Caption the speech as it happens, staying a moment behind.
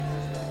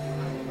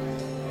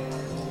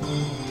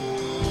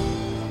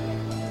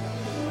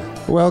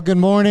Well, good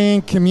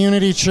morning,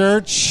 Community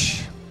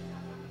Church.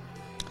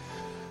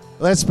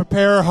 Let's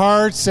prepare our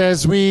hearts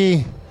as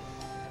we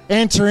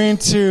enter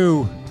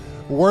into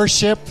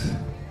worship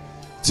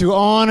to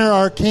honor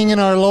our King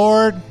and our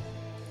Lord.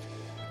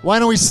 Why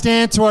don't we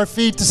stand to our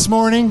feet this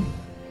morning?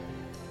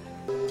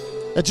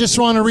 I just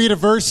want to read a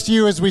verse to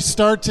you as we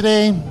start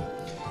today.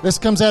 This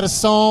comes out of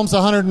Psalms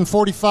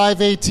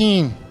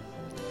 145:18.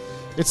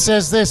 It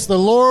says this: "The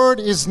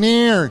Lord is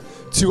near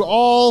to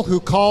all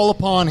who call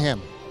upon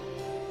him."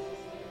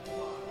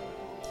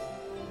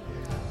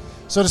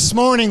 So this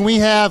morning we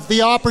have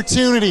the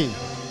opportunity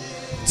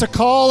to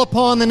call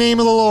upon the name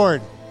of the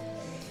Lord.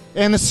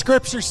 And the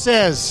scripture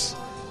says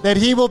that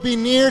he will be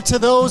near to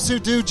those who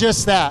do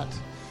just that.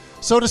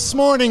 So this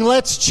morning,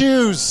 let's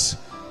choose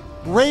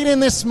right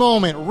in this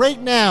moment,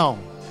 right now,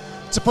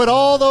 to put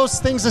all those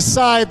things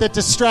aside that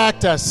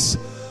distract us,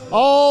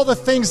 all the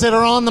things that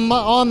are on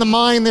the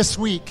mind this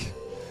week.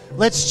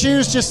 Let's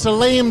choose just to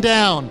lay them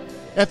down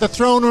at the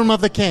throne room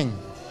of the King.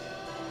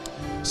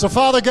 So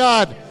Father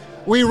God,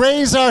 we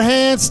raise our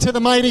hands to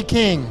the mighty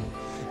King,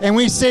 and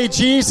we say,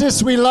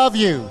 Jesus, we love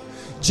you.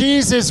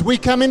 Jesus, we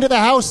come into the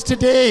house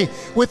today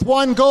with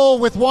one goal,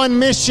 with one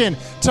mission,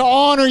 to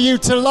honor you,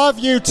 to love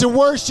you, to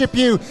worship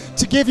you,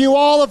 to give you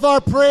all of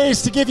our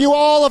praise, to give you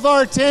all of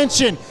our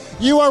attention.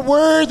 You are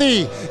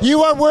worthy.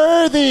 You are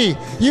worthy.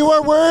 You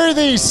are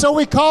worthy. So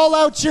we call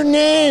out your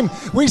name.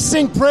 We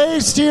sing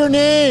praise to your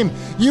name.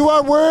 You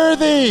are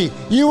worthy.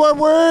 You are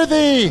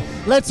worthy.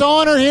 Let's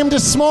honor him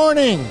this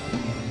morning.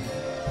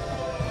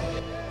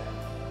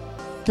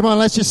 Come on,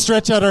 let's just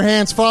stretch out our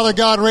hands. Father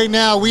God, right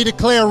now, we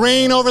declare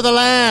rain over the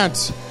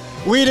land.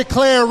 We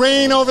declare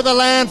rain over the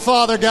land,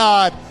 Father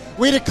God.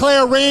 We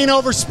declare rain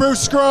over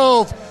Spruce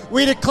Grove.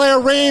 We declare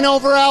rain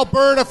over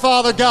Alberta,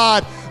 Father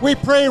God. We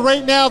pray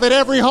right now that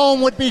every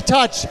home would be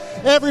touched.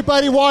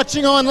 Everybody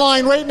watching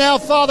online right now,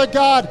 Father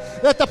God,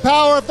 that the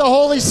power of the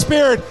Holy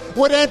Spirit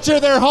would enter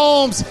their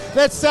homes,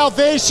 that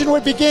salvation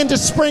would begin to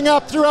spring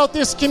up throughout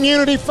this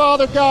community,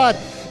 Father God,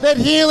 that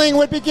healing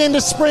would begin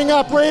to spring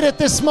up right at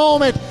this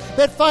moment,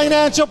 that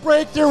financial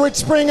breakthrough would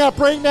spring up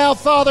right now,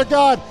 Father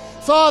God.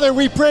 Father,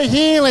 we pray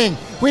healing.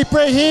 We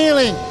pray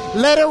healing.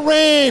 Let it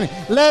rain.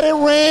 Let it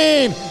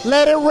rain.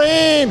 Let it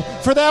rain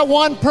for that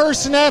one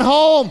person at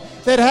home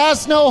that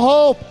has no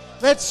hope,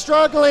 that's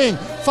struggling.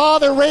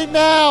 Father, right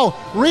now,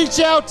 reach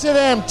out to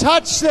them.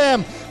 Touch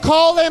them.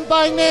 Call them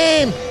by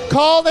name.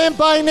 Call them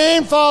by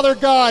name, Father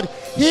God.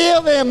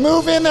 Heal them.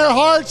 Move in their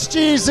hearts,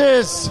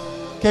 Jesus.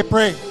 Okay,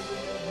 pray.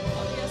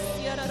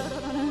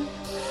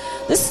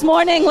 This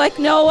morning, like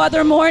no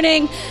other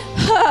morning,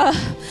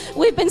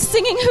 we've been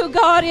singing who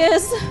God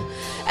is,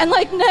 and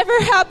like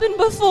never happened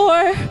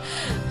before,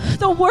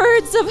 the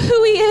words of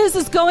who he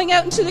is going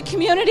out into the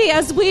community.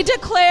 As we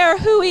declare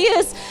who he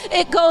is,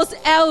 it goes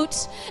out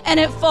and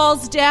it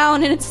falls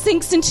down and it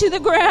sinks into the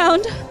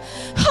ground.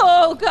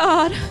 Oh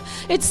God,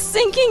 it's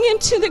sinking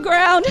into the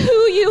ground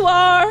who you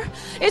are.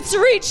 It's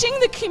reaching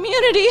the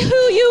community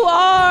who you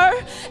are,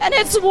 and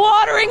it's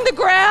watering the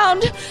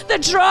ground. The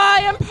dry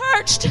and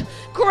parched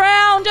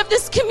ground of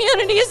this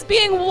community is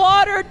being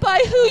watered by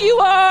who you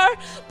are,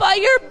 by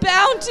your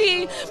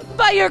bounty,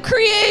 by your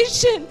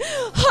creation,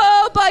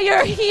 by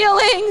your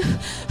healing.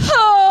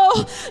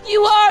 Oh,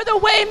 you are the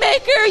way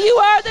maker. You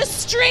are the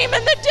stream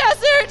in the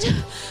desert.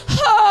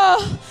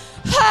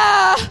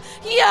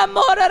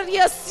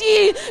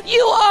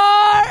 You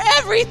are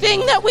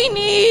everything that we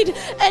need,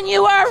 and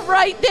you are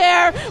right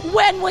there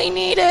when we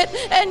need it,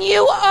 and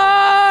you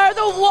are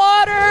the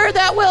water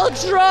that will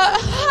draw.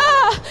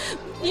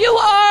 You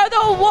are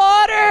the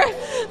water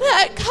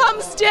that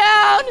comes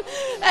down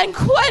and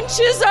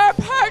quenches our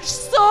parched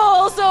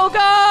souls, oh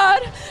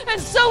God. And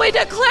so we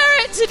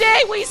declare it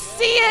today. We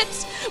see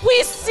it.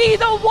 We see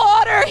the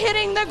water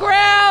hitting the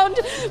ground.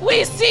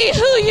 We see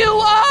who you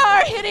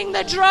are hitting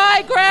the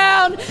dry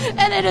ground,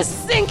 and it is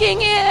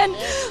sinking in.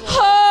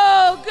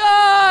 Oh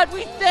God,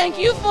 we thank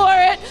you for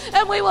it,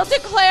 and we will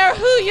declare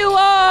who you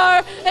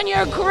are and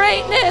your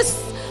greatness.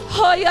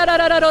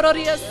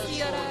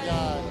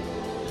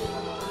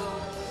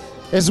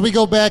 As we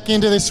go back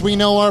into this, we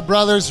know our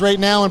brothers right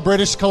now in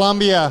British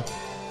Columbia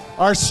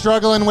are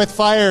struggling with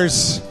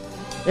fires.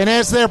 And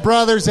as their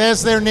brothers,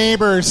 as their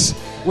neighbors,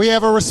 we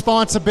have a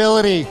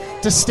responsibility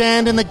to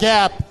stand in the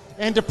gap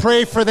and to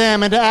pray for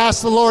them and to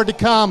ask the Lord to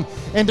come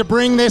and to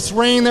bring this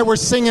rain that we're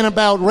singing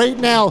about right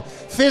now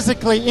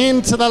physically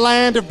into the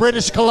land of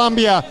British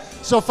Columbia.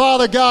 So,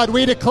 Father God,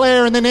 we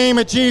declare in the name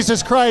of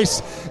Jesus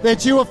Christ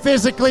that you will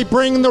physically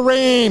bring the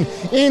rain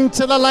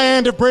into the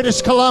land of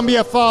British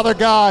Columbia, Father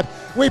God.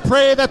 We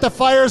pray that the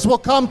fires will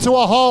come to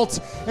a halt,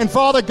 and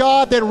Father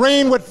God, that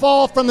rain would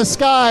fall from the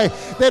sky,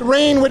 that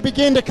rain would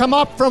begin to come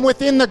up from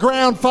within the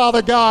ground,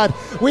 Father God.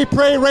 We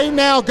pray right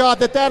now, God,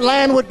 that that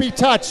land would be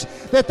touched,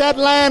 that that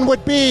land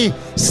would be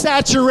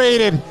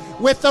saturated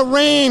with the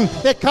rain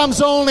that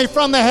comes only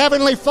from the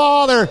Heavenly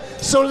Father.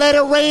 So let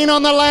it rain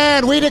on the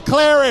land. We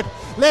declare it.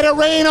 Let it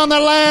rain on the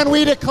land.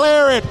 We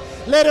declare it.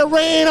 Let it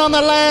rain on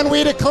the land.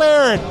 We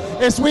declare it.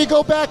 As we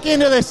go back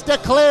into this,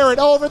 declare it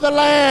over the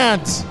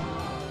land.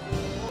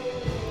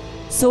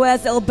 So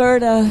as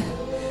Alberta,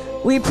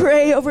 we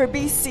pray over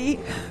BC.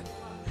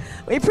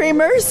 We pray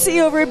mercy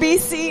over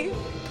BC.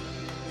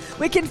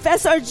 We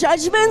confess our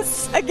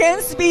judgments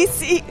against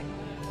BC.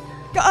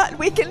 God,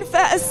 we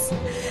confess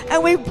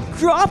and we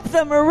drop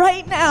them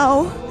right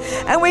now.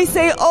 And we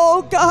say,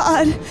 oh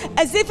God,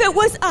 as if it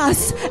was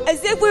us,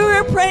 as if we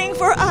were praying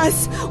for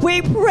us,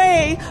 we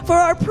pray for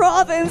our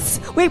province.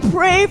 We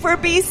pray for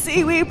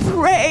BC. We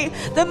pray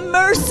the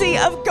mercy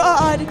of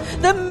God,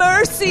 the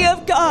mercy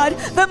of God,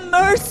 the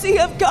mercy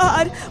of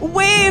God.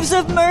 Waves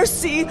of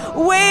mercy,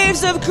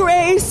 waves of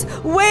grace,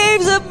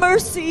 waves of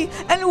mercy,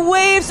 and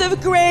waves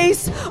of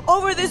grace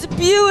over this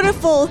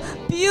beautiful,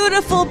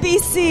 beautiful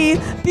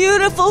BC,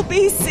 beautiful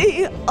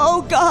BC.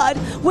 Oh God,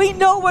 we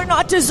know we're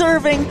not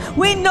deserving.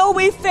 We know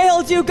we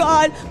failed you,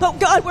 God. But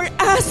God, we're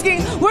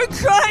asking, we're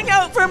crying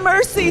out for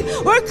mercy.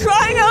 We're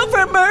crying out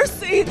for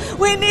mercy.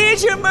 We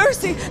need your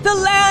mercy. The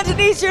land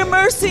needs your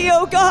mercy,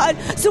 oh God.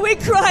 So we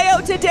cry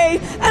out today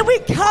and we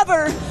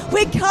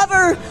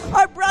cover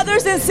our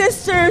brothers and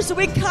sisters.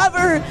 We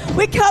cover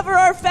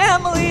our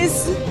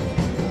families.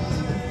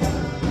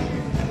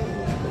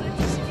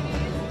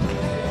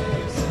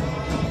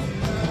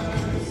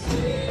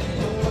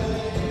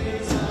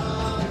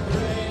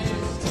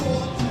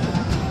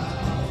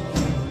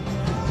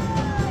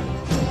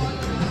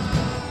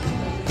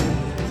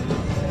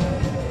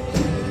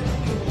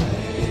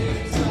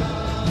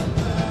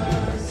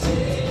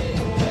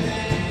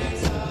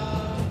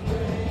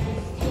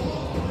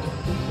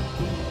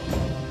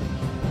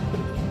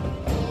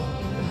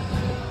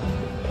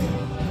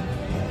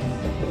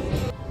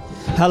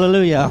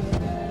 Hallelujah.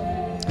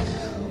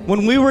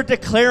 When we were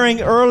declaring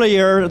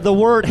earlier the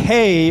word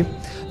hey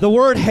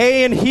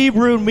in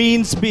Hebrew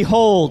means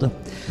behold.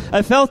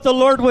 I felt the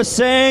Lord was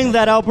saying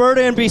that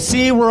Alberta and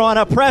BC were on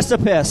a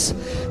precipice,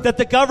 that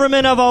the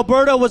government of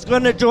Alberta was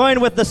going to join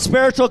with the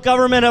spiritual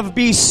government of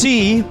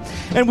BC,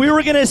 and we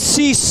were going to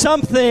see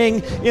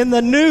something in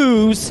the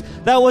news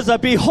that was a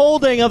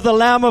beholding of the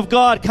Lamb of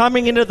God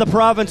coming into the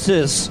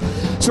provinces.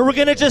 So we're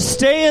going to just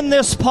stay in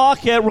this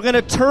pocket. We're going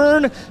to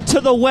turn to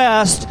the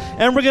west,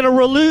 and we're going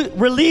to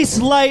release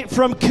light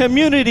from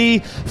community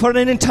for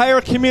an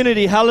entire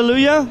community.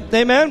 Hallelujah.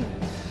 Amen.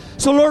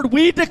 So Lord,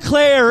 we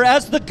declare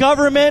as the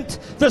government,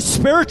 the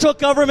spiritual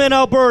government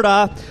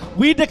Alberta,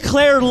 we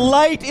declare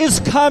light is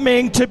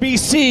coming to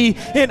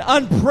BC in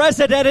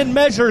unprecedented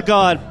measure,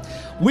 God.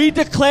 We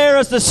declare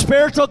as the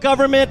spiritual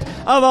government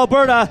of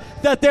Alberta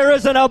that there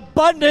is an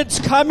abundance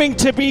coming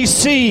to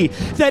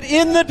BC, that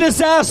in the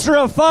disaster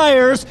of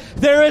fires,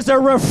 there is a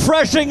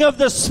refreshing of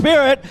the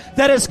Spirit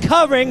that is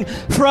coming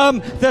from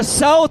the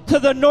south to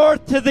the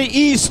north to the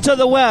east to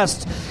the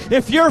west.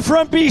 If you're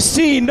from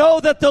BC, know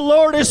that the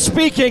Lord is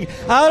speaking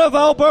out of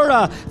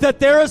Alberta, that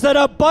there is an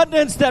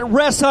abundance that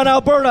rests on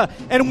Alberta,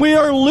 and we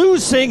are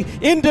loosing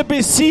into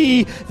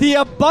BC the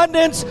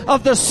abundance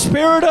of the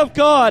Spirit of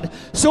God.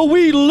 So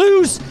we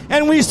loose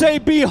and we say,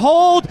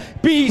 behold,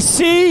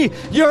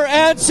 BC, your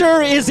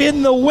answer is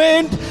in the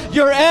wind,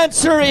 your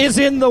answer is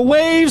in the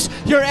waves,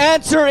 your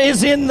answer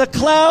is in the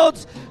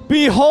clouds.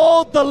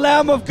 Behold, the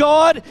Lamb of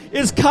God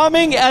is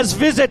coming as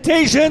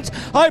visitations.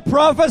 I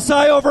prophesy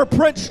over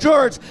Prince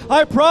George.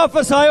 I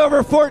prophesy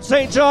over Fort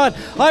St. John.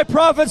 I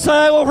prophesy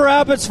over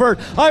Abbotsford.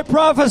 I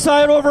prophesy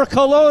over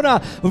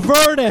Kelowna,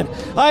 Vernon.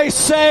 I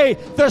say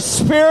the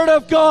Spirit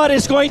of God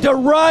is going to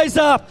rise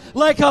up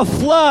like a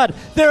flood.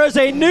 There is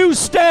a new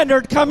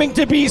standard coming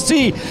to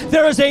BC.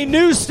 There is a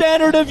new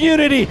standard of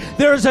unity.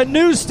 There is a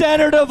new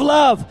standard of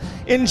love.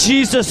 In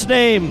Jesus'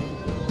 name.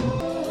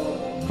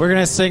 We're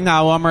going to sing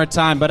that one more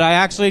time, but I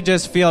actually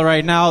just feel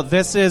right now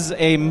this is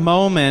a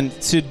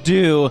moment to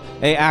do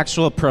an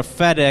actual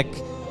prophetic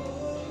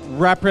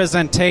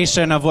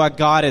representation of what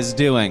God is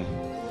doing.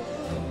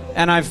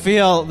 And I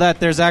feel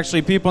that there's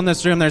actually people in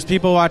this room, there's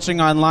people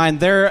watching online.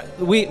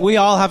 We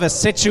all have a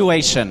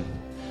situation.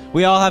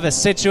 We all have a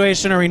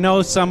situation, or we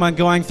know someone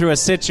going through a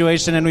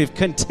situation, and we've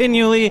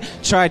continually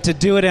tried to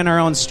do it in our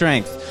own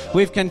strength.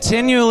 We've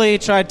continually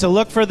tried to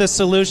look for the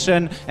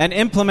solution and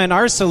implement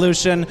our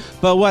solution,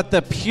 but what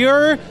the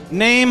pure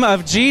name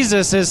of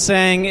Jesus is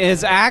saying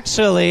is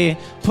actually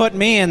put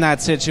me in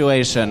that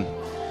situation,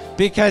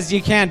 because you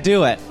can't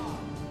do it.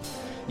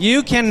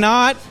 You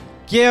cannot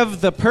give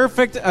the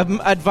perfect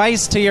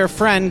advice to your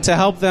friend to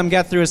help them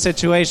get through a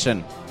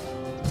situation.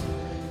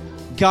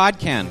 God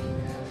can.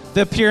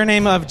 The pure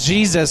name of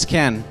Jesus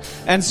can.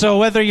 And so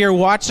whether you're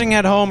watching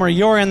at home or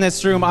you're in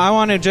this room, I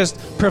want to just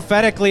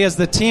prophetically, as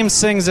the team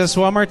sings this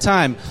one more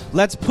time,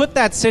 let's put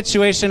that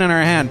situation in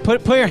our hand.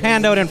 Put your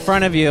hand out in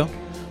front of you,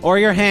 or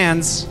your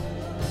hands.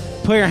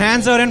 Put your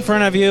hands out in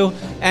front of you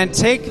and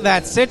take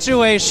that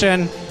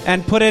situation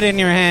and put it in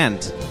your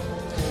hand.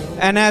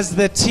 And as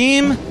the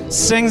team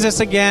sings this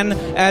again,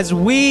 as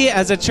we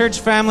as a church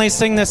family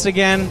sing this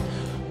again,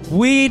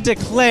 we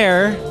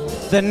declare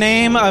the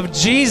name of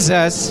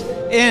Jesus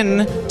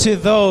into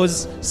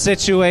those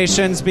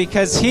situations,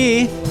 because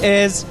he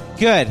is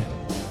good.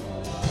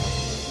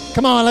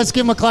 Come on, let's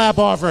give him a clap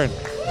offering.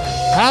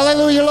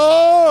 Hallelujah,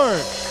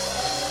 Lord.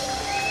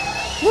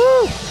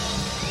 Woo.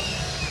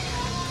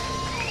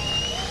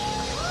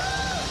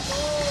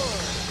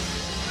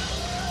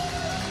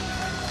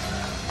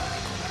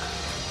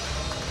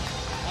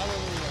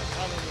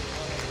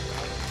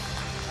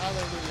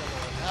 Hallelujah,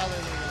 Lord.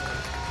 Hallelujah, Lord.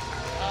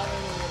 Hallelujah,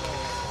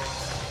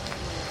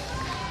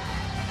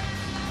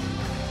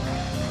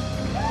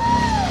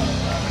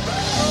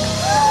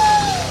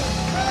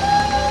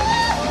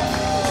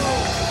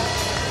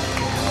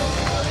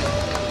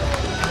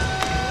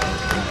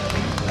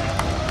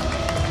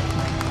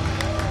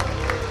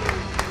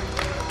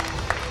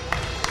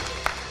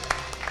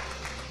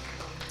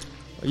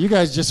 Lord. You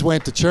guys just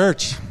went to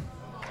church.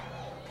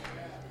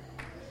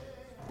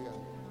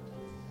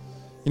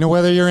 You know,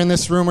 whether you're in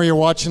this room or you're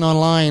watching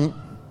online,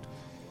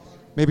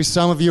 maybe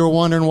some of you are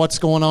wondering what's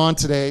going on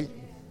today.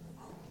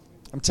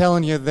 I'm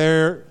telling you,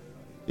 there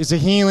is a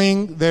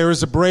healing, there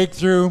is a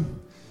breakthrough,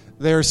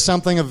 there is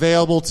something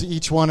available to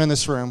each one in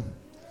this room.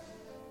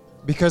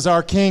 Because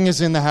our King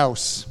is in the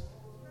house.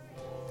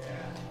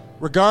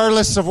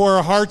 Regardless of where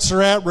our hearts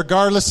are at,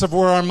 regardless of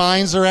where our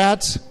minds are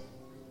at,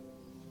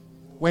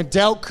 when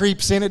doubt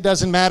creeps in, it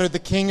doesn't matter. The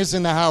King is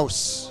in the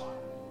house.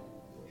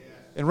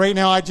 And right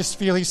now, I just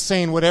feel he's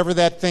saying, whatever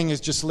that thing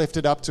is, just lift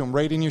it up to him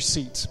right in your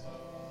seat.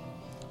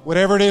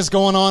 Whatever it is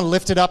going on,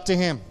 lift it up to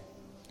him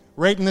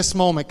right in this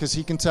moment, because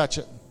he can touch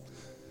it.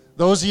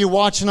 Those of you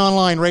watching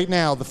online right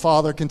now, the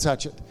Father can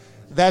touch it.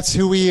 That's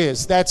who he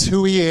is. That's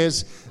who he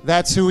is.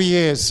 That's who he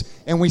is.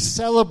 And we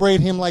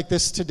celebrate him like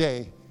this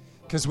today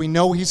because we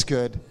know he's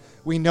good.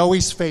 We know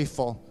he's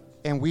faithful.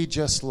 And we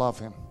just love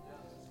him.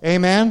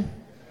 Amen?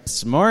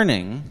 This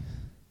morning,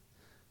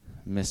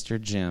 Mr.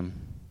 Jim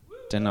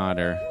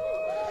Donater,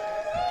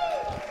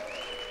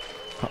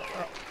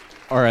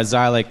 or as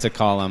I like to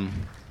call him,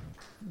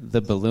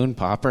 the balloon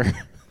popper.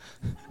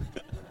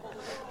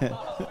 I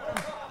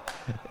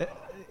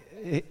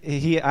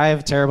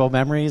have terrible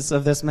memories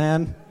of this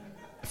man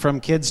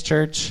from kids'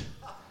 church,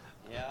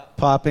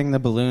 popping the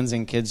balloons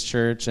in kids'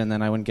 church, and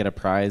then I wouldn't get a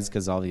prize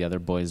because all the other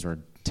boys were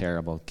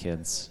terrible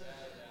kids.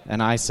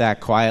 And I sat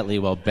quietly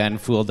while Ben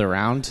fooled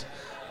around.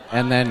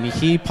 And then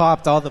he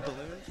popped all the balloons.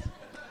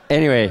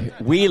 Anyway,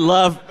 we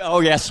love... Oh,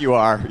 yes, you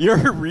are.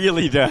 You're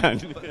really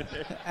done.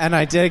 And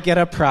I did get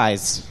a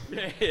prize.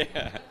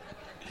 Yeah.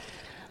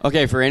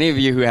 Okay, for any of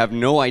you who have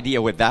no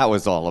idea what that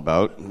was all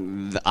about,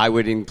 I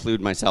would include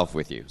myself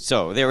with you.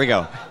 So, there we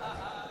go.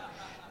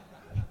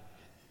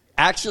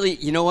 Actually,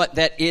 you know what?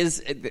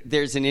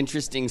 There's an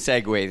interesting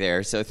segue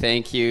there. So,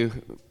 thank you,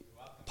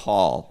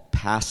 Paul,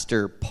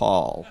 Pastor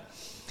Paul.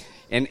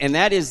 And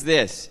that is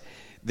this.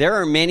 There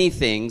are many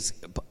things...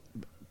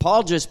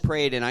 Paul just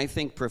prayed and I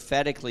think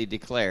prophetically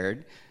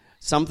declared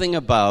something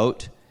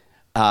about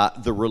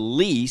the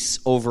release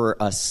over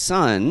a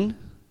son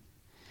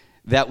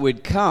that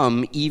would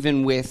come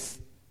even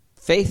with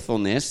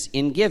faithfulness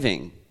in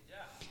giving.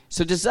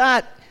 So does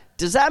that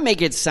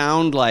make it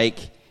sound like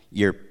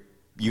you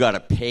got to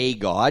pay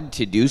God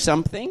to do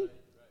something?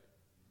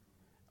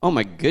 Oh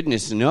my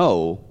goodness,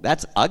 no.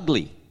 That's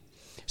ugly.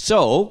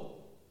 So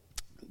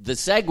the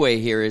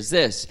segue here is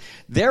this.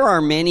 There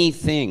are many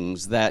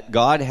things that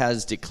God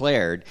has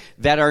declared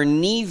that are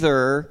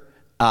neither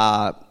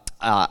a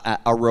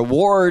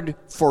reward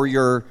for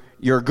your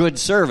good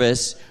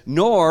service,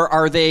 nor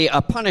are they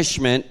a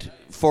punishment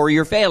for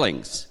your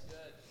failings.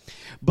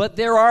 But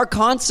there are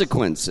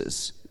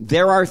consequences.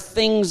 There are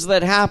things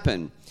that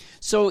happen.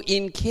 So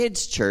in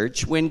kids'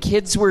 church, when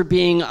kids were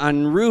being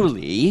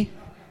unruly,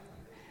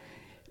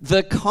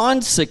 the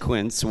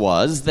consequence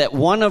was that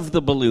one of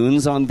the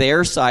balloons on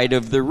their side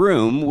of the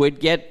room would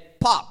get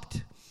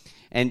popped.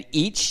 And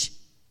each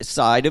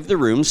side of the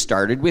room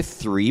started with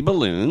 3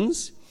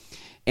 balloons.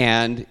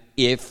 And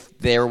if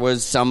there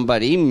was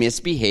somebody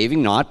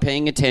misbehaving, not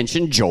paying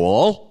attention,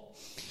 Joel,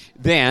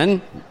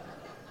 then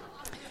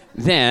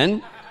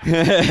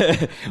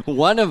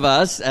one of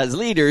us as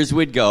leaders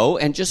would go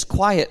and just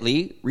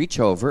quietly reach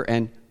over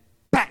and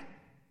bang,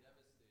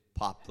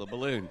 pop the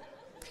balloon.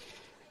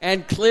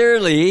 And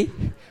clearly,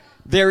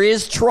 there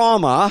is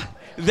trauma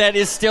that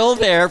is still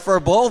there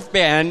for both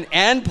Ben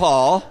and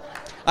Paul.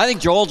 I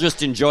think Joel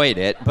just enjoyed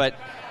it, but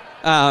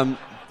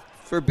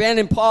for Ben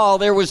and Paul,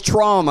 there was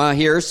trauma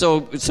here.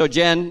 So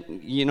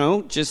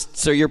Jen, just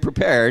so you're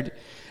prepared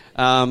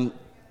on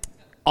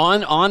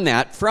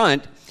that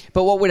front.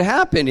 But what would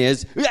happen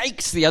is,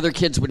 yikes, the other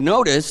kids would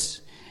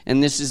notice,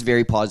 and this is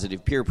very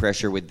positive peer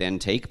pressure would then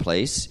take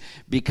place,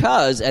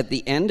 because at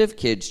the end of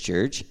kids'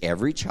 church,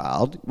 every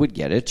child would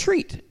get a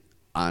treat,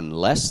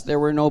 unless there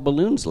were no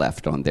balloons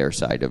left on their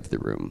side of the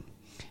room,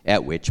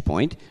 at which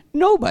point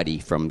nobody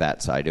from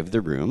that side of the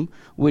room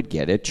would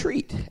get a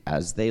treat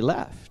as they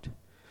left.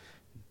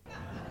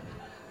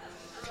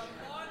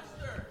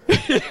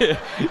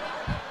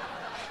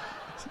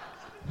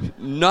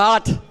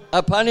 Not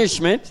a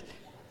punishment,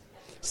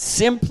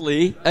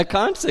 simply a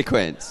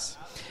consequence.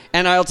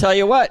 And I'll tell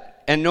you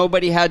what, and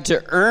nobody had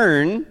to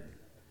earn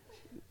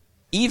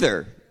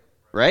either,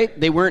 right?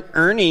 They weren't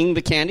earning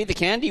the candy. The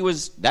candy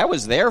was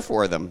there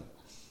for them.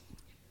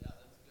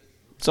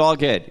 It's all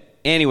good.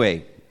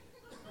 Anyway,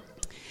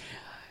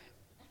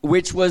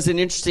 which was an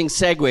interesting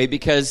segue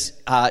because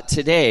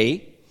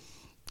today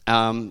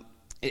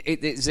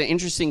it's an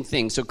interesting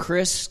thing. So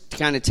Chris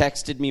kind of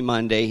texted me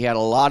Monday. He had a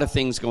lot of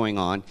things going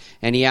on,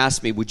 and he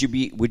asked me, "Would you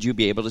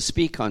be able to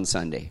speak on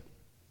Sunday?"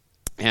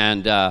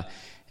 And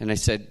I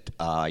said,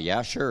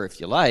 "Yeah, sure, if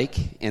you like."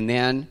 And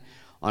then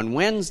on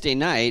Wednesday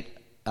night,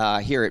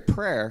 here at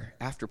prayer,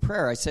 after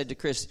prayer, I said to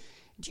Chris,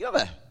 "Do you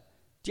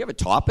have a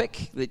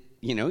topic that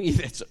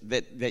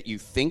that you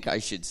think I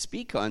should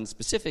speak on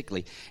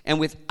specifically?" And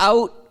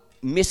without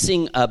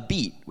missing a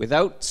beat,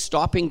 without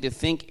stopping to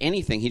think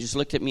anything, he just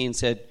looked at me and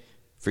said,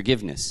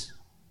 "Forgiveness."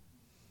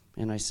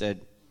 And I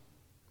said,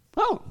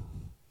 "Oh,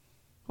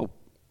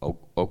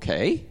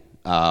 okay,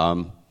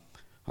 all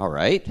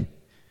right.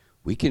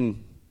 We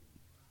can."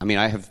 I mean,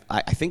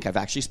 I think I've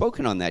actually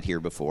spoken on that here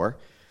before,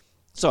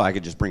 so I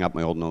could just bring up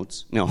my old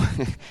notes. No,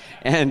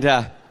 and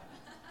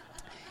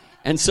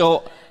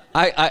so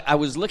I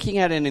was looking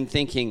at it and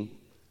thinking,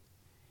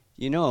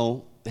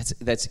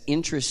 that's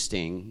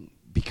interesting.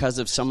 Because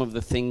of some of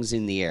the things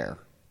in the air,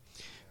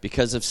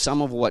 because of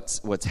some of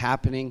what's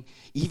happening,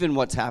 even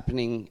what's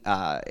happening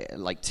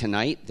like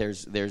tonight.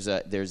 There's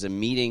a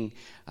meeting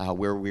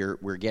where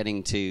we're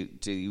getting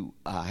to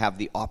have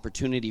the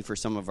opportunity for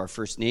some of our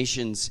First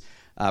Nations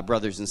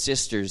brothers and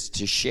sisters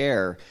to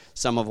share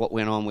some of what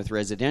went on with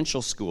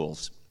residential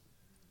schools,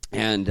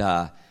 and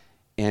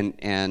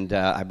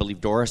I believe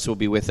Doris will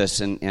be with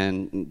us,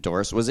 and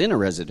Doris was in a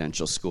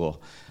residential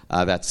school.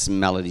 That's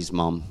Melody's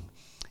mom,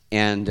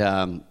 and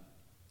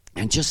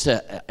just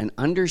an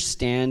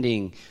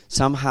understanding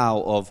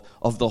somehow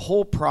of the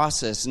whole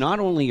process,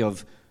 not only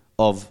of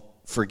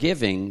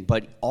forgiving,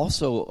 but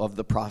also of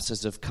the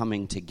process of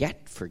coming to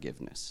get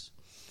forgiveness.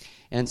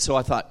 And so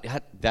I thought,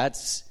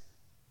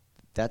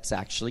 that's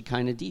actually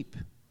kind of deep.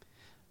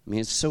 I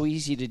mean, it's so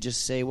easy to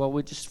just say, well,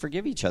 we'll just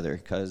forgive each other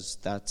because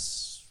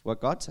that's what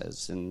God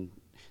says, and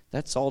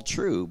that's all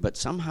true. But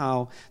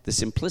somehow the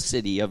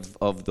simplicity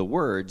of the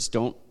words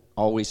don't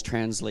always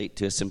translate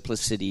to a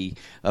simplicity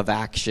of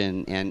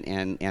action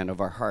and of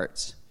our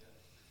hearts.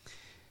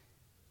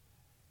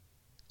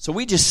 So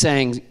we just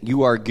sang,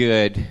 "You are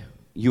good,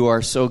 you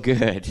are so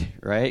good,"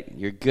 right?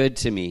 You're good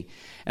to me.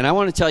 And I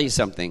want to tell you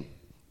something.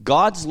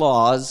 God's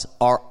laws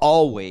are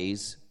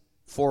always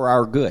for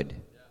our good.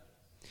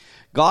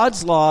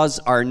 God's laws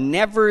are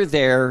never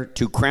there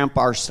to cramp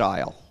our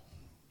style.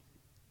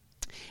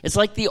 It's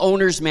like the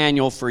owner's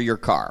manual for your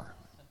car.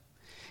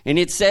 And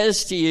it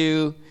says to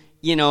you,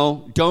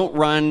 don't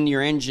run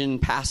your engine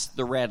past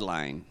the red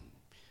line.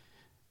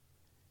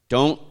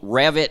 Don't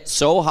rev it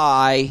so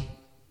high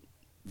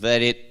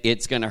that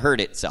it's going to hurt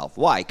itself.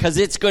 Why? Because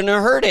it's going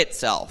to hurt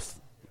itself.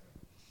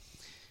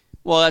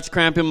 Well, that's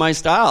cramping my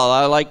style.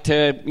 I like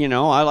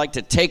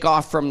to take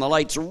off from the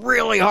lights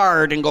really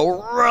hard and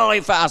go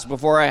really fast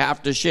before I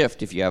have to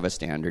shift, if you have a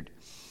standard.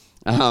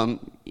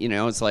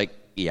 It's like,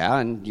 yeah,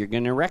 and you're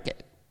going to wreck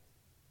it.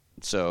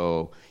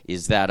 So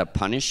is that a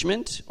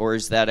punishment or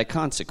is that a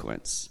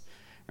consequence?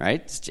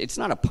 Right? It's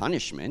not a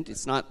punishment.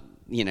 It's not,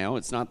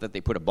 it's not that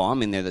they put a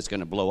bomb in there that's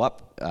going to blow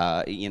up,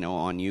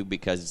 on you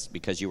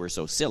because you were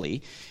so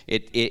silly.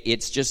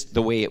 It's just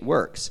the way it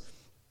works.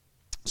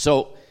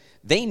 So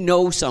they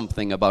know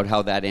something about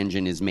how that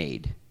engine is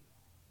made,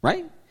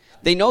 right?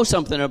 They know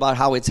something about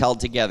how it's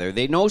held together.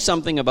 They know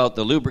something about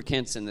the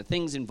lubricants and the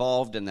things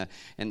involved and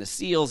the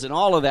seals and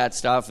all of that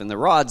stuff and the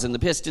rods and the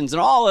pistons and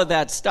all of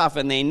that stuff.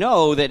 And they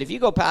know that if you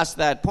go past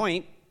that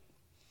point,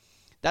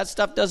 that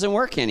stuff doesn't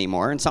work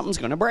anymore and something's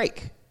going to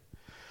break.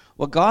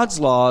 Well, God's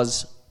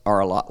laws are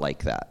a lot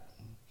like that.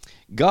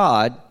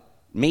 God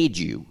made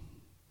you.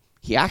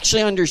 He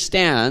actually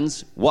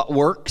understands what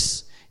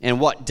works and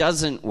what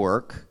doesn't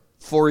work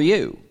for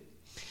you.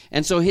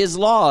 And so his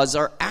laws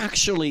are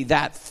actually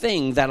that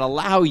thing that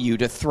allow you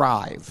to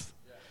thrive,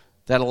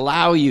 that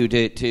allow you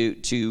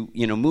to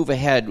move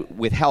ahead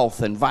with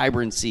health and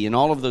vibrancy and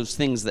all of those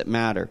things that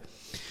matter.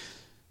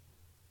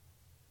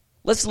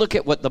 Let's look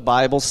at what the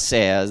Bible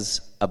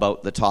says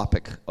about the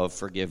topic of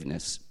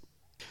forgiveness.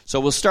 So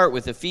we'll start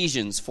with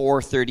Ephesians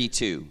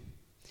 4:32.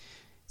 It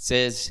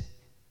says,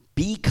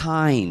 "Be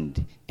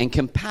kind and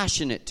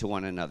compassionate to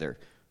one another,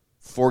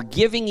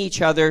 forgiving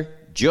each other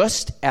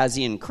just as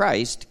in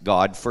Christ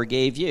God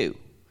forgave you."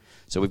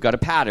 So we've got a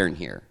pattern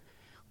here.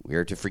 We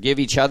are to forgive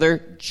each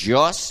other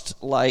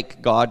just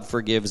like God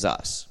forgives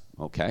us.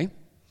 Okay?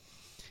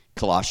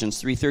 Colossians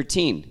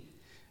 3:13.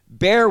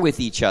 "Bear with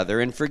each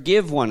other and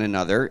forgive one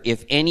another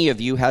if any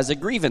of you has a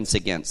grievance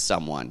against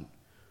someone.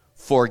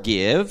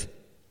 Forgive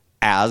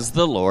as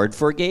the Lord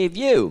forgave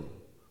you."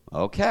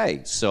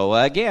 Okay, so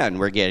again,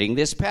 we're getting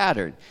this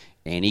pattern.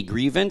 Any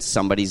grievance,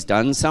 somebody's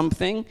done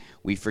something,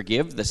 we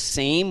forgive the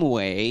same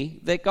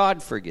way that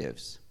God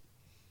forgives.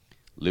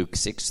 Luke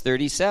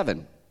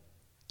 6:37.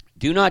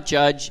 "Do not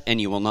judge, and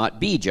you will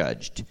not be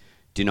judged.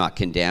 Do not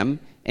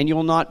condemn, and you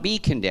will not be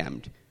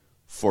condemned.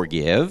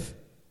 Forgive,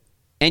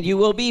 and you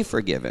will be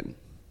forgiven."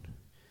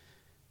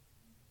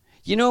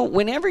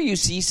 Whenever you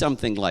see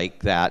something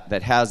like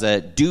that has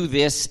a do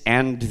this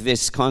and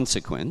this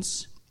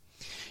consequence,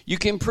 you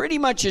can pretty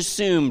much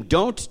assume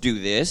don't do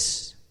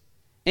this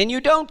and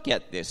you don't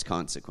get this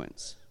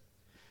consequence.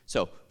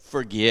 So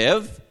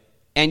forgive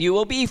and you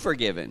will be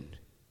forgiven.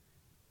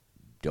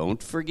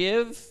 Don't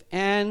forgive,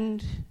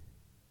 and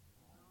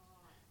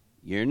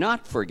you're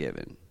not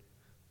forgiven.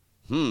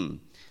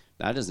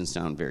 That doesn't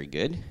sound very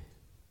good.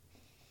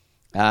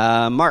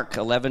 Mark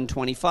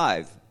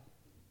 11:25.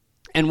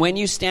 And when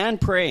you stand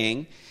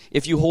praying,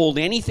 if you hold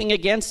anything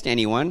against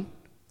anyone,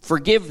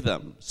 forgive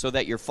them, so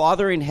that your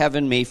Father in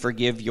heaven may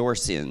forgive your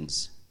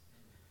sins.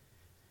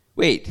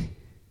 Wait,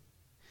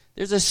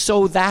 there's a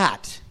so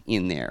that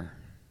in there.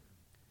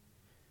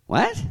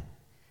 What?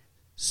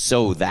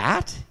 So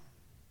that?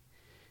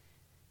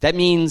 That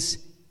means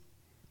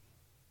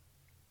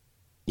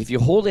if you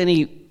hold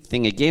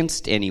anything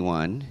against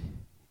anyone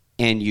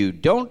and you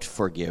don't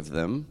forgive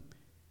them,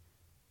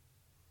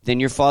 then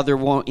your Father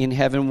in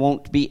heaven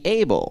won't be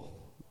able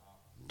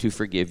to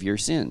forgive your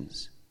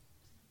sins.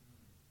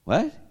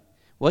 What?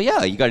 Well,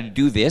 yeah, you got to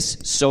do this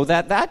so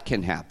that that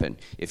can happen.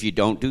 If you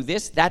don't do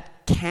this,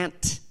 that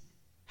can't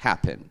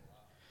happen.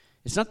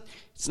 It's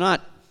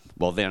not,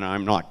 well, then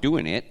I'm not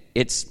doing it.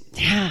 It's,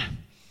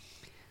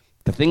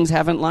 the things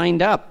haven't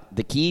lined up.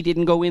 The key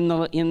didn't go in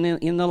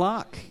the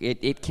lock.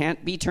 It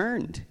can't be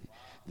turned.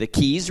 The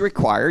key's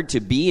required to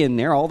be in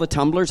there. All the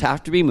tumblers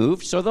have to be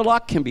moved so the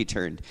lock can be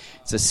turned.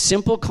 It's a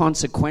simple,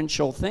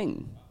 consequential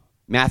thing.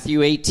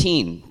 Matthew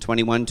 18,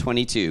 21,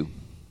 22.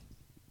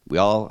 We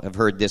all have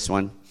heard this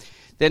one.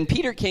 Then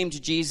Peter came to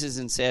Jesus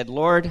and said,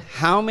 Lord,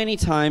 how many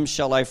times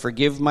shall I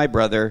forgive my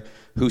brother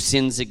who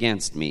sins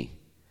against me?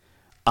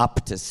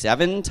 Up to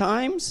 7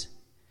 times?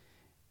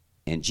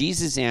 And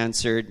Jesus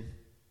answered,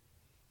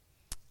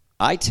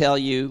 I tell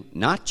you,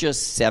 not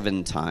just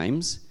 7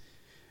 times,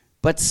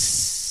 but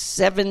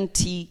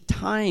 70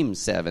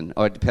 times 7.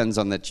 Or it depends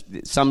on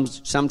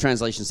some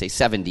translations say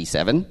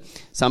 77.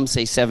 Some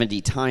say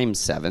 70 times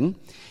 7.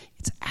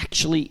 It's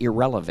actually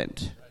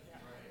irrelevant.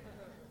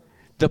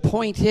 The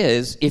point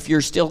is, if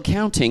you're still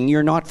counting,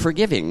 you're not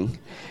forgiving.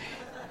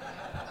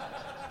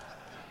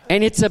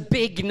 And it's a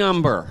big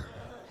number.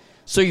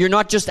 So you're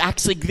not just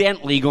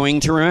accidentally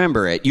going to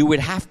remember it. You would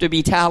have to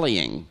be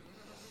tallying.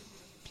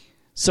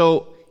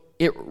 So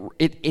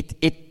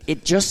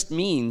it just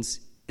means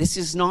this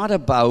is not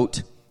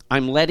about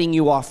I'm letting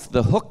you off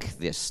the hook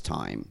this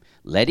time.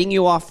 Letting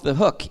you off the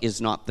hook is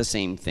not the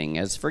same thing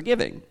as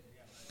forgiving.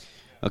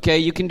 Okay,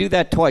 you can do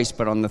that twice,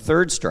 but on the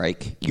 3rd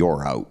strike,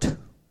 you're out.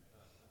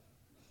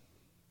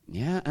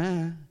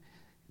 Yeah,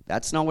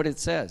 that's not what it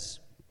says.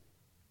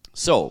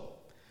 So,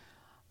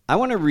 I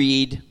want to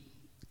read,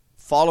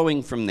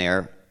 following from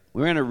there,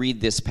 we're going to read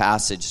this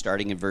passage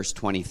starting in verse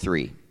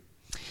 23.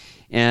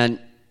 And,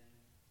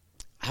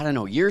 I don't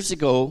know, years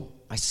ago,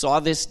 I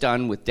saw this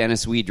done with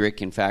Dennis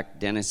Wiedrich. In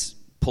fact, Dennis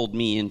pulled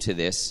me into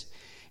this,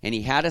 and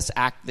he had us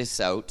act this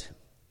out,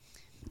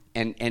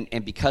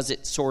 and because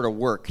it sort of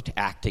worked,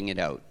 acting it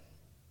out.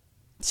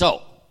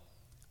 So,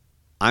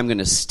 I'm going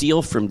to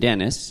steal from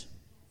Dennis,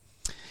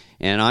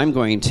 and I'm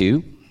going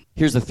to,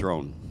 here's the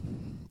throne.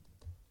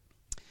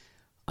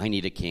 I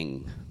need a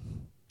king.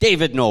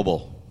 David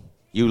Noble,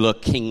 you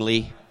look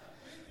kingly.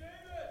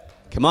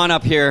 Come on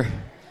up here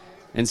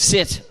and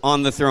sit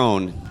on the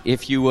throne,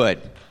 if you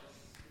would.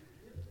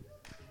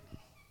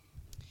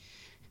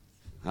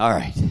 All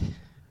right.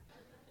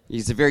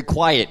 He's a very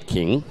quiet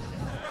king.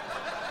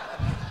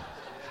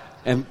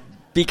 And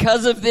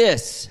because of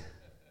this,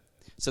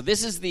 so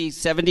this is the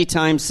 70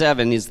 times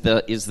 7 is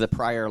the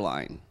prior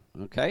line,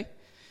 okay?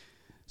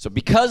 So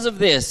because of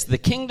this, the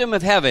kingdom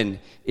of heaven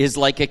is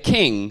like a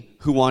king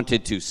who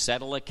wanted to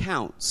settle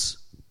accounts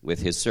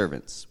with his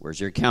servants. Where's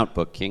your account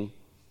book, king?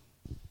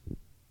 With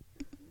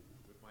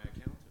my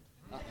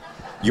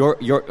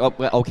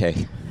accountant.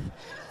 Okay.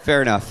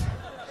 Fair enough.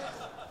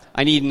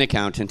 I need an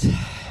accountant.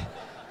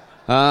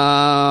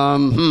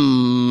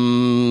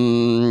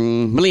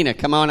 Melina,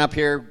 come on up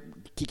here.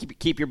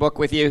 Keep your book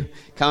with you.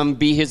 Come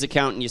be his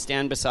accountant. You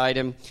stand beside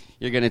him.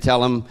 You're going to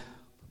tell him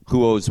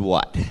who owes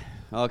what.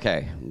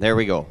 Okay, there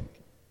we go.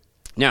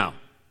 Now,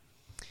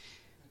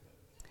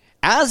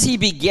 as he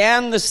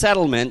began the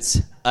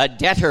settlements, a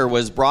debtor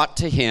was brought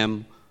to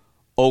him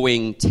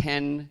owing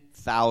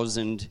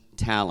 10,000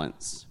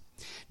 talents.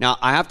 Now,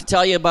 I have to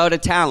tell you about a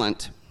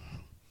talent.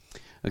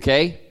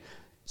 Okay?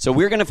 So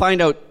we're going to find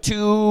out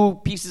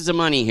 2 pieces of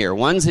money here.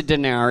 One's a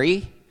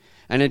denarii,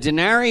 and a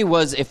denarii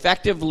was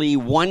effectively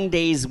 1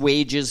 day's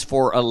wages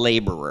for a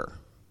laborer.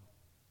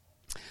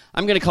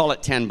 I'm going to call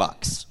it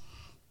 $10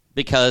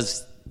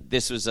 because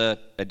this was a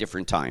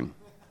different time.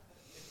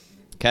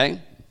 Okay?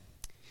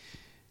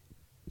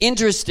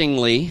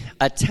 Interestingly,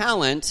 a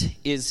talent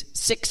is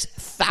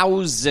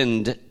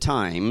 6,000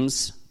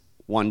 times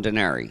 1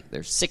 denarii.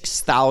 There's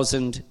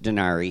 6,000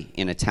 denarii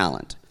in a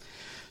talent.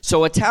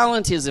 So a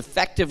talent is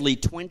effectively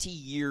 20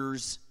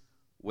 years'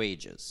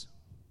 wages.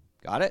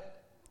 Got it?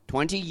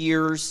 20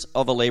 years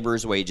of a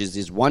laborer's wages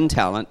is 1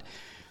 talent.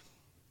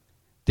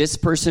 This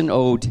person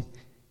owed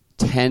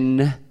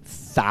 10,000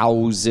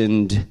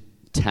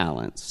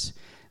 talents.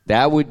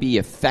 That would be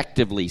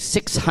effectively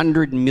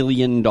 $600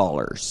 million.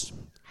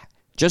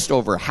 Just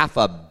over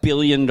 $500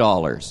 million.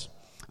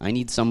 I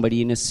need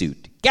somebody in a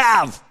suit.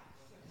 Gav!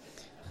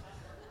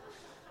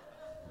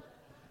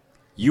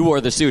 You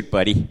wore the suit,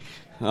 buddy.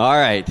 All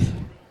right.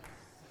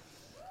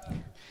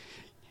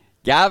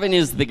 Gavin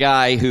is the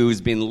guy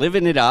who's been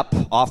living it up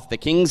off the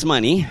king's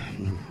money.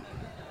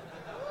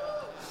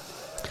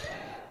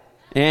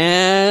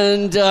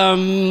 And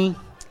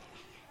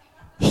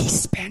he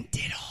spent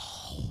it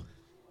all.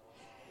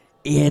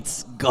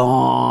 It's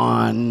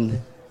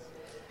gone.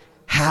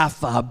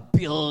 $500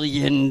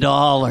 million.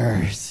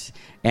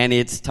 And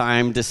it's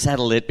time to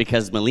settle it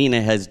because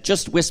Melina has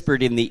just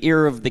whispered in the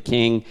ear of the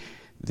king,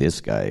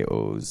 this guy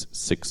owes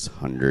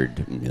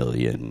 $600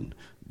 million.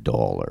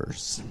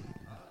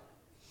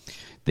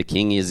 The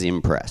king is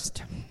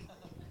impressed.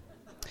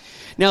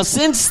 Now,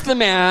 since the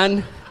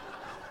man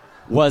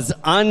was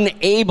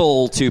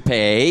unable to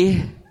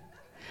pay,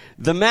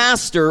 the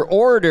master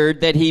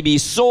ordered that he be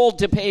sold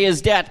to pay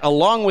his debt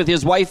along with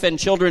his wife and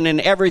children and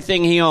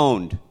everything he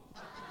owned.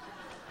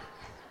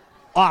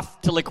 Off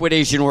to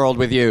liquidation world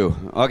with you.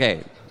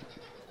 Okay.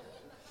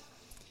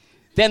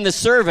 Then the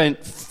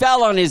servant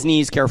fell on his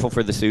knees, careful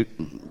for the suit,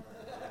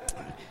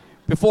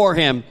 before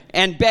him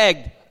and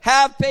begged,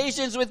 have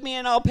patience with me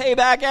and I'll pay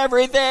back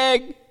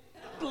everything.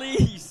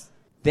 Please.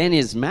 Then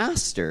his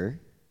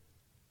master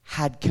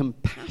had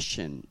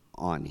compassion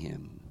on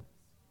him.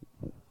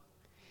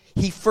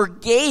 He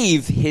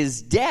forgave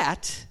his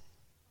debt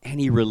and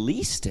he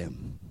released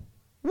him.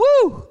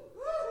 Woo!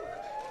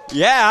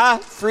 Yeah,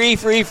 free.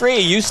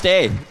 You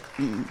stay.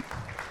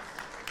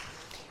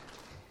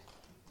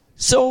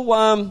 So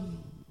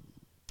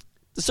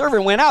the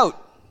servant went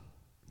out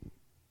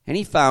and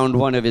he found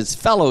one of his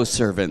fellow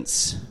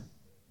servants,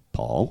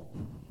 Paul.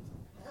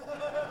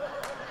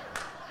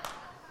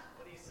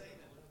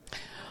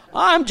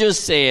 I'm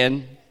just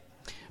saying,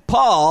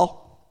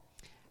 Paul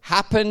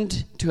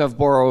happened to have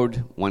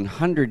borrowed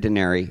 100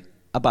 denarii,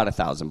 about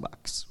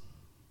 $1,000.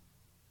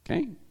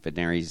 Okay, if a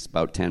denarii is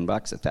about $10,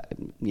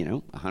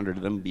 100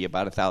 of them would be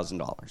about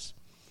 $1,000.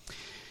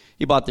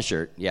 He bought the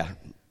shirt, yeah.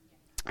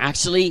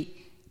 Actually,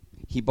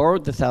 he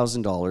borrowed the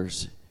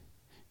 $1,000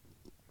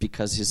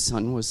 because his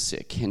son was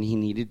sick and he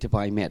needed to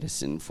buy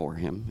medicine for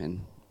him.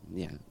 And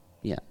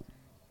yeah.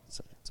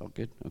 So it's all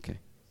good? Okay.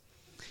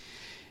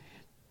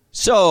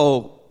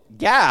 So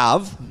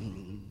Gav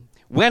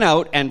went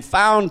out and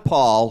found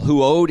Paul,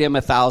 who owed him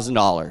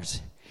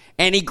 $1,000.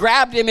 And he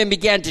grabbed him and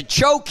began to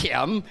choke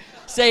him,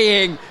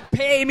 saying,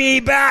 pay me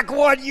back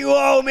what you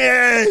owe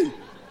me.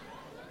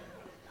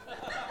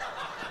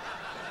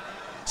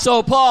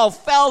 So Paul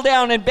fell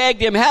down and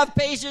begged him, have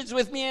patience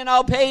with me and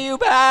I'll pay you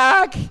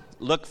back.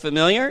 Look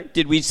familiar?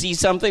 Did we see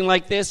something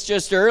like this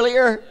just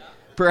earlier?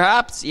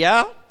 Perhaps,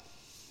 yeah?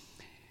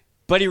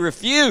 But he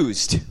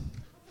refused.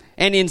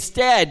 And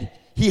instead,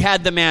 he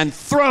had the man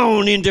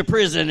thrown into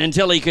prison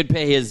until he could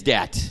pay his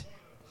debt.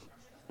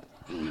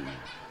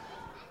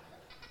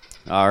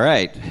 All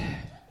right.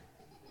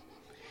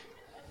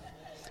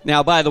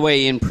 Now, by the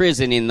way, in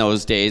prison in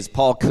those days,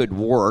 Paul could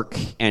work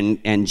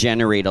and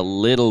generate a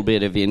little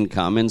bit of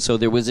income. And so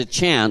there was a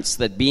chance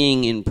that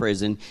being in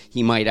prison,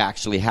 he might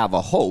actually have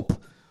a hope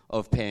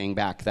of paying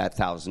back that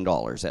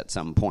 $1,000 at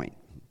some point.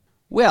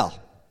 Well,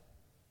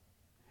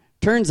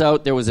 turns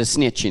out there was a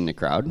snitch in the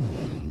crowd.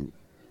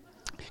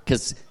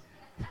 Because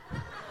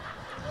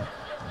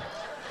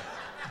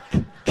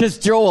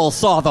Joel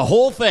saw the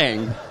whole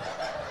thing.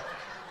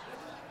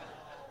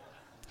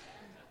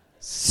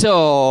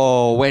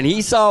 So when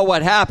he saw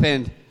what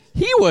happened,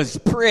 he was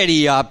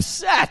pretty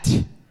upset.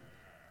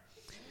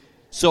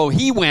 So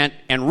he went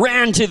and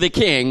ran to the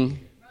king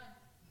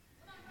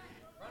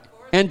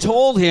and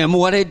told him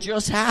what had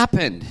just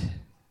happened.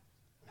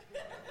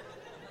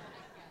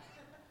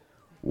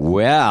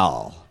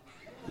 Well,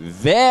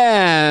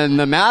 then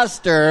the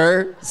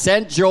master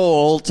sent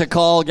Joel to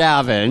call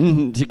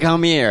Gavin to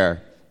come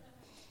here.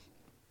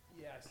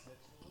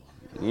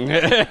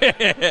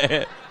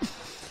 Yes.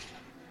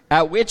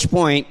 At which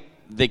point,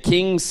 the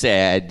king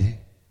said,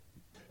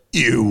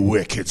 you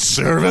wicked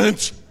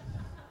servant.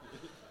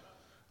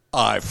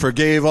 I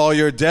forgave all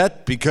your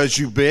debt because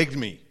you begged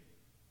me.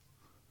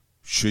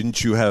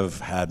 Shouldn't you have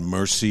had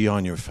mercy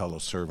on your fellow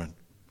servant,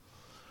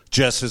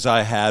 just as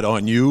I had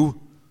on you?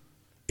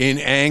 In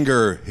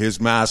anger, his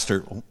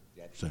master...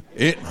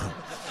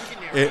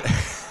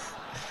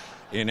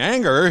 In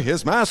anger,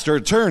 his master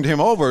turned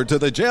him over to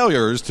the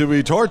jailers to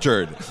be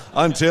tortured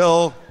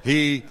until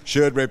he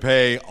should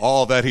repay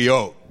all that he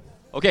owed.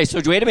 Okay,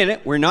 so wait a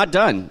minute. We're not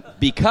done.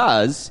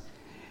 Because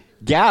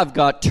Gav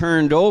got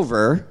turned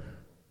over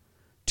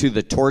to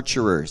the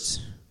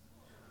torturers.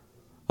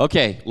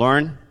 Okay,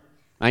 Lauren,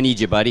 I need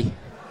you, buddy.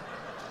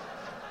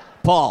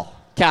 Paul,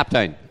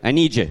 Captain, I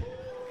need you.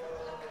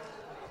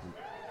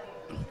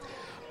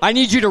 I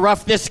need you to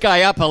rough this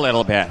guy up a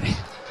little bit.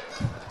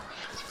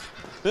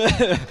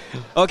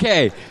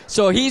 Okay,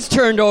 so he's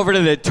turned over to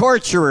the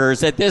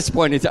torturers at this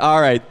point. It's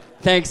all right.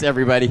 Thanks,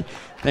 everybody.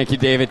 Thank you,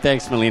 David.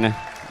 Thanks, Melina.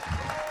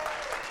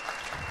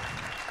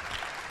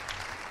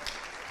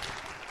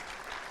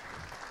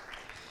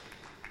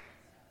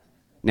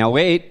 Now,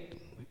 wait.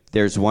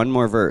 There's one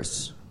more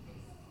verse.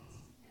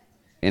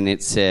 And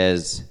it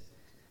says,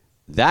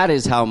 That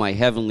is how my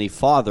heavenly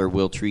Father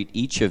will treat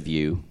each of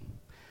you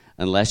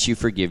unless you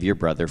forgive your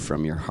brother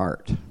from your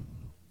heart.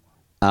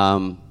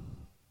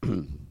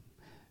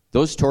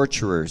 Those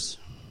torturers,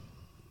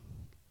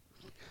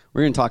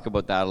 we're going to talk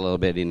about that a little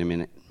bit in a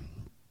minute,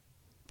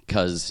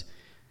 because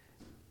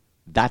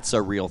that's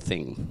a real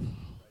thing.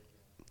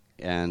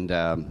 And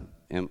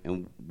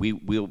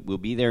we'll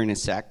be there in a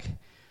sec.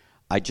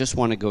 I just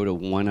want to go to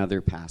one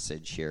other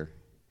passage here.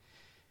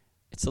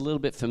 It's a little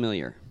bit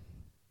familiar,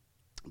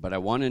 but I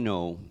want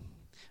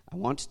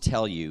to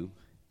tell you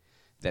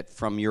that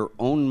from your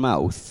own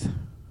mouth,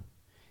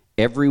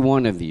 every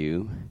one of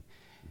you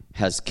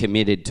has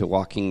committed to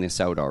walking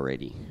this out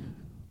already.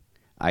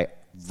 I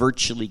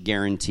virtually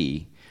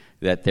guarantee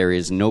that there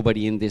is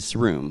nobody in this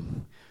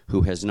room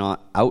who has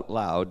not out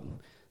loud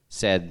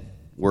said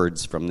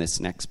words from this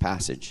next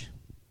passage.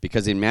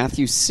 Because in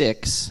Matthew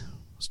 6,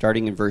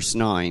 starting in verse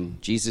 9,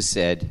 Jesus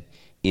said,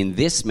 "In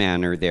this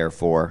manner,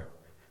 therefore,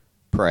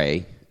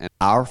 pray, and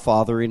our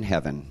Father in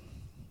heaven,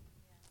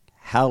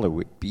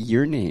 hallowed be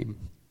your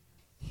name.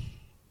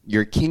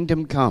 Your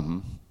kingdom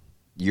come,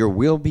 your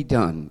will be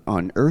done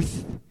on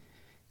earth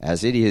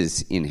as it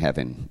is in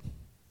heaven.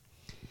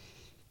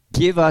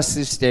 Give us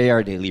this day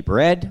our daily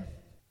bread,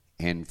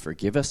 and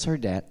forgive us our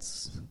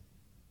debts,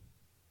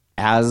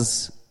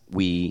 as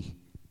we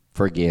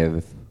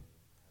forgive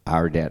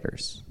our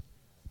debtors."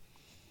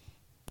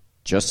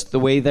 Just the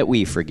way that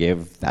we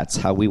forgive, that's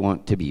how we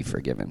want to be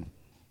forgiven.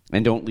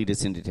 "And don't lead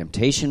us into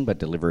temptation, but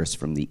deliver us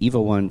from the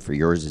evil one. For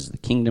yours is the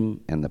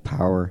kingdom and the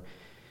power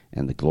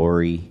and the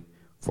glory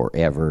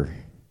forever.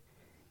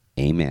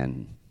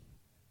 Amen.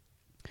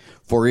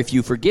 For if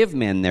you forgive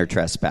men their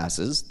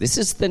trespasses," this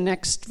is the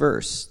next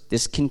verse.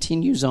 This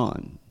continues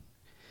on.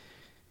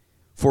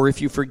 "For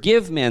if you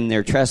forgive men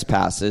their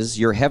trespasses,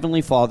 your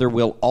heavenly Father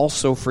will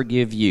also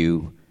forgive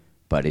you.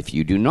 But if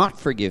you do not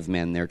forgive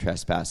men their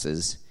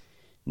trespasses,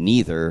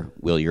 neither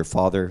will your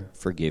Father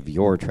forgive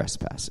your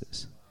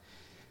trespasses."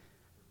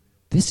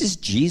 This is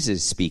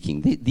Jesus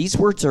speaking. These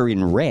words are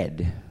in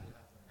red.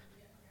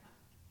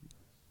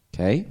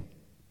 Okay?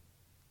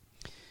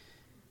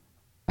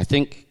 I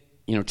think,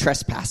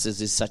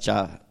 trespasses is such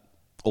a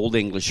Old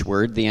English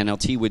word. The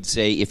NLT would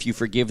say, if you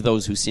forgive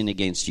those who sin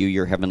against you,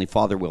 your heavenly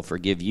Father will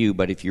forgive you.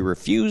 But if you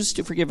refuse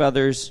to forgive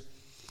others,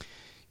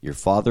 your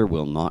Father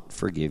will not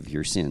forgive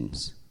your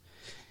sins.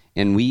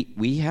 And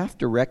we have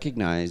to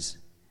recognize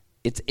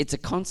it's a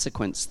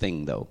consequence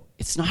thing, though.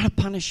 It's not a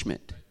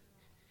punishment.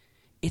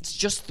 It's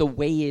just the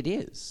way it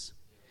is.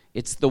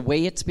 It's the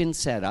way it's been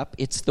set up.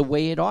 It's the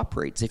way it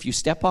operates. If you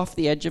step off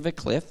the edge of a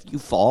cliff, you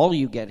fall,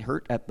 you get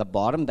hurt at the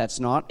bottom. That's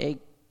not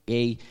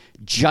a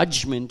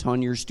judgment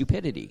on your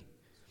stupidity.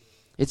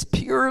 It's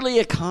purely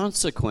a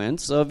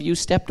consequence of you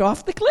stepped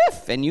off the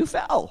cliff and you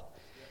fell.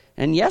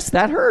 And yes,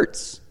 that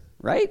hurts,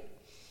 right?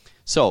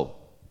 So,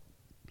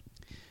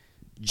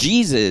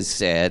 Jesus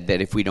said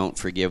that if we don't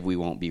forgive, we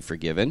won't be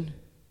forgiven.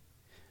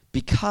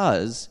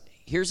 Because,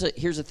 here's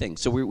the thing.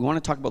 So we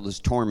want to talk about those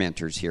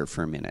tormentors here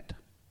for a minute,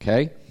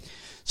 okay?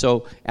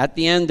 So at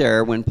the end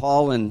there, when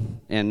Paul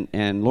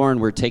and Lauren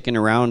were taken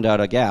around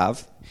out of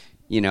Gav,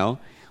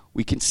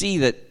 we can see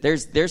that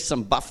there's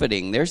some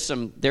buffeting, there's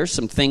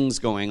some things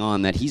going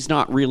on that he's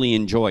not really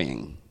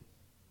enjoying,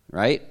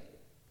 right?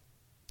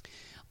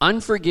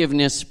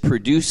 Unforgiveness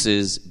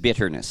produces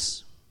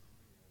bitterness.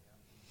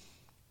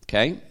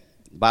 Okay?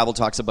 The Bible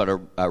talks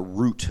about a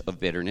root of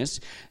bitterness.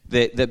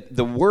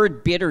 The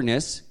word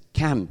bitterness,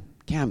 Cam,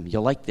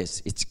 you'll like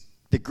this. It's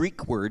the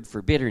Greek word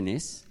for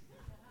bitterness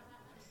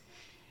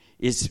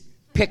is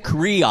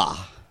pikria.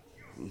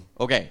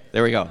 Okay,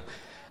 there we go.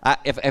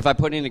 If I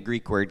put in a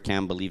Greek word,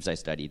 Cam believes I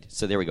studied.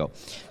 So there we go.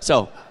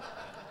 So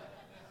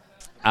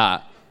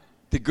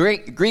the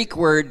Greek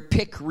word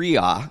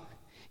pikria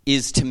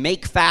is to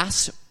make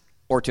fast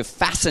or to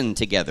fasten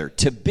together,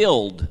 to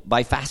build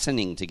by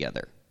fastening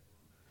together.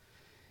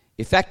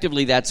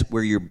 Effectively, that's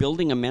where you're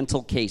building a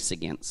mental case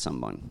against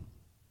someone.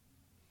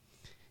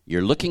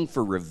 You're looking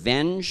for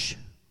revenge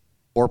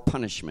or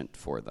punishment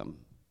for them.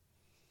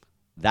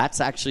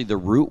 That's actually the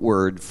root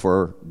word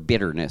for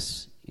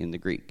bitterness in the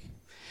Greek.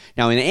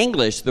 Now, in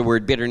English, the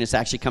word bitterness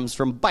actually comes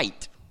from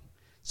bite.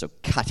 So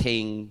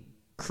cutting,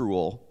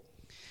 cruel.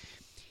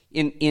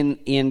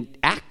 In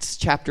Acts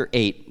chapter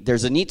 8,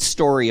 there's a neat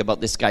story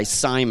about this guy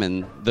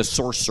Simon the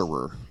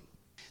sorcerer.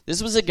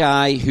 This was a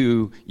guy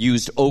who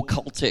used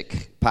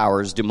occultic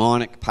powers,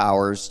 demonic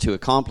powers to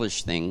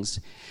accomplish things,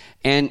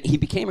 and he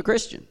became a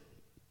Christian.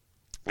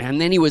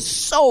 And then he was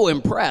so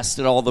impressed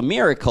at all the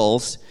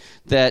miracles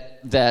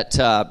that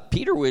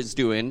Peter was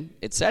doing,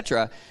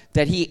 etc.,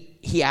 that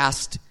he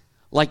asked,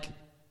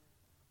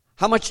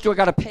 how much do I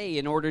got to pay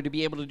in order to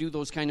be able to do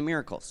those kind of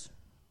miracles?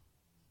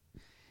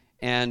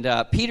 And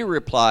Peter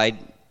replied,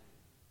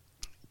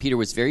 Peter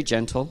was very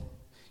gentle.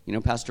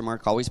 Pastor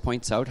Mark always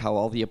points out how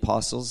all the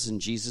apostles and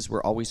Jesus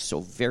were always so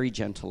very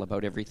gentle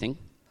about everything.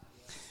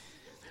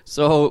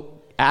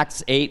 So,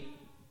 Acts 8,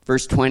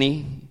 verse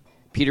 20,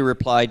 Peter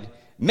replied,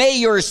 "May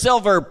your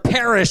silver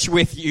perish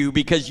with you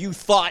because you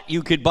thought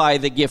you could buy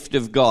the gift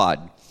of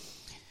God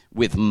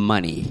with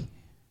money."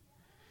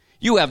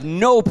 You have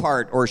no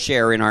part or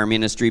share in our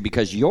ministry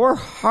because your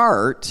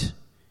heart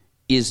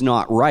is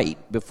not right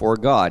before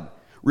God.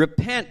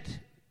 Repent,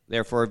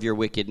 therefore, of your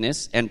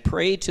wickedness and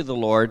pray to the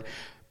Lord.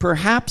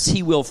 Perhaps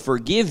he will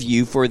forgive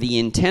you for the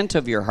intent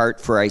of your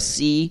heart, for I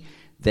see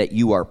that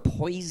you are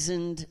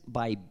poisoned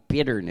by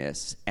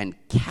bitterness and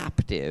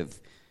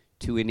captive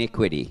to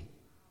iniquity.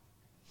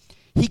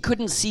 He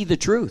couldn't see the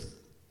truth.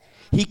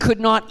 He could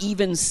not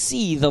even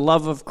see the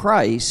love of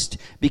Christ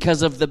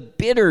because of the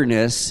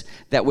bitterness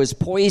that was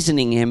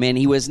poisoning him, and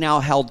he was now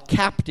held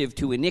captive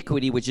to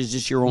iniquity, which is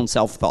just your own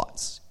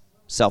self-thoughts,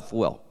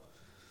 self-will.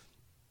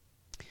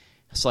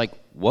 It's like,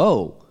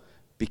 whoa,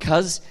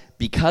 because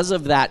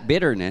of that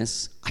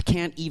bitterness, I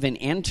can't even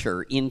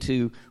enter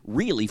into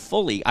really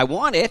fully. I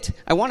want it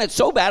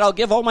so bad I'll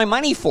give all my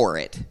money for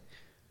it.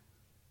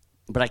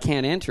 But I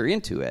can't enter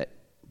into it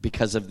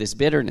because of this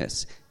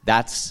bitterness.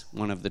 That's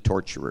one of the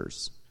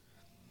torturers.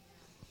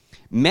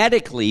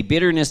 Medically,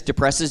 bitterness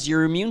depresses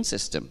your immune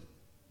system.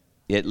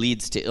 It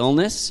leads to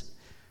illness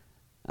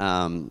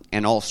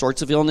and all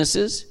sorts of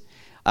illnesses.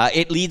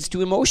 It leads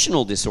to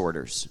emotional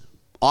disorders.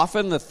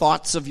 Often the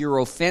thoughts of your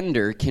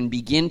offender can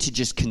begin to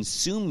just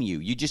consume you.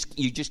 You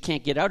just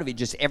can't get out of it.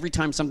 Just every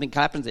time something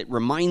happens, it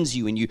reminds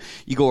you, and you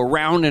go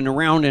around and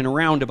around and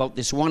around about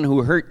this one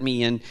who hurt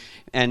me, and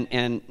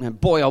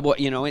boy, oh boy,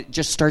 it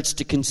just starts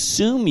to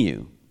consume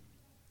you.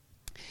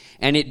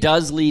 And it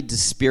does lead to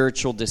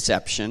spiritual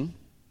deception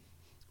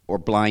or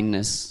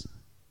blindness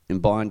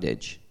and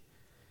bondage.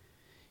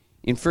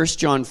 In 1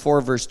 John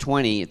 4, verse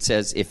 20, it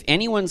says, if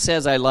anyone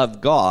says, I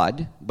love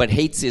God, but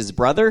hates his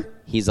brother,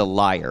 he's a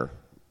liar.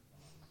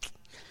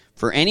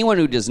 For anyone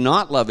who does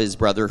not love his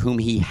brother whom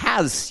he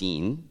has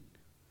seen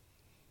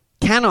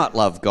cannot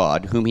love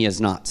God whom he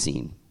has not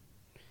seen.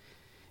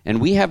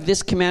 And we have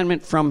this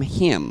commandment from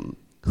him,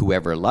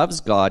 whoever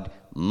loves God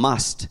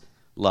must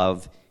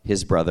love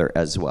his brother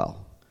as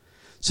well.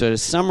 So to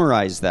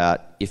summarize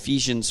that,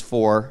 Ephesians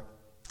 4,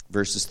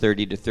 verses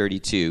 30 to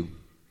 32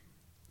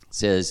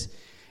 says,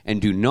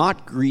 and do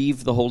not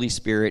grieve the Holy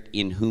Spirit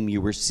in whom you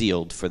were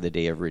sealed for the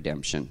day of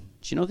redemption.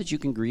 Do you know that you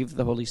can grieve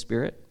the Holy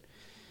Spirit?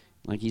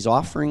 Like he's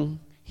offering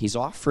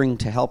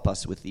to help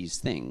us with these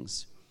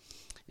things.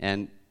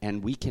 And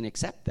we can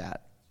accept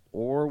that.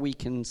 Or we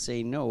can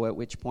say no, at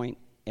which point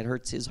it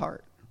hurts his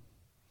heart.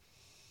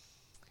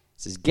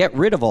 It says, get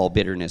rid of all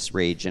bitterness,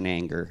 rage, and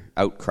anger,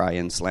 outcry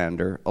and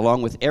slander,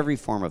 along with every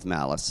form of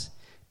malice.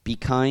 Be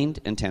kind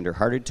and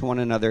tender-hearted to one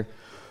another,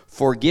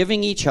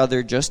 forgiving each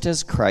other just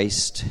as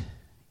Christ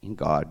in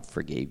God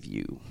forgave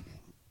you.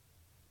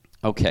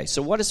 Okay,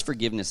 so what does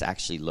forgiveness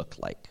actually look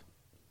like?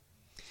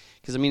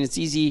 Because, it's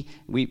easy.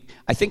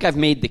 I think I've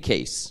made the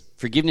case.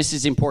 Forgiveness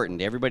is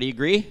important. Everybody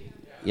agree?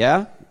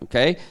 Yeah?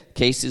 Okay.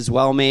 Case is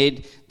well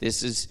made.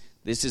 This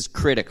is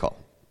critical.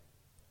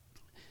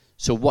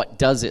 So what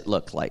does it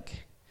look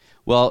like?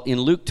 Well,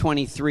 in Luke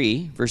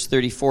 23, verse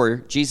 34,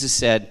 Jesus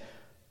said,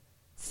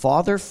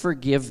 Father,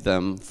 forgive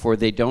them, for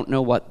they don't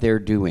know what they're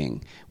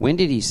doing. When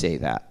did he say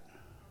that?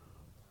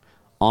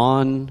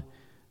 On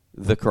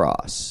the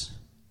cross.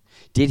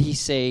 Did he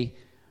say,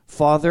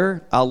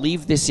 Father, I'll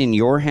leave this in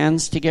your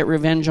hands to get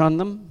revenge on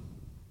them?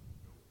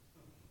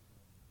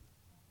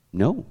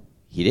 No,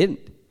 he didn't.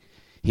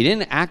 He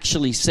didn't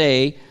actually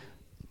say,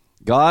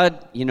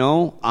 God,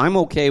 I'm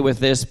okay with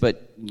this,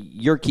 but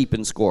you're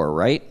keeping score,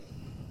 right?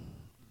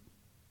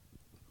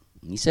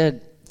 He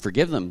said,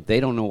 forgive them. They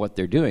don't know what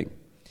they're doing.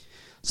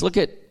 Let's look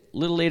at a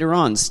little later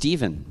on,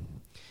 Stephen,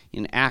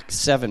 in Acts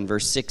 7,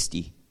 verse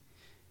 60.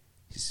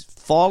 He's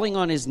falling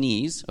on his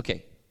knees.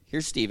 Okay,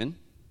 here's Stephen.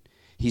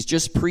 He's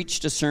just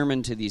preached a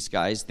sermon to these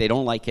guys. They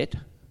don't like it.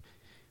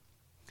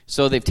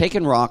 So they've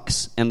taken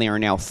rocks, and they are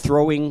now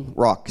throwing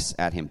rocks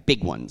at him,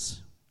 big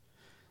ones.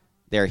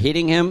 They're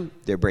hitting him.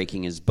 They're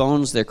breaking his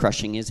bones. They're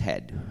crushing his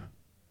head.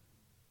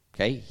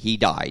 Okay, he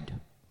died.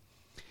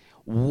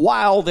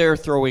 While they're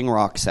throwing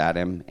rocks at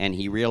him, and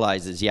he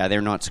realizes,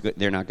 they're not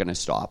going to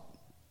stop.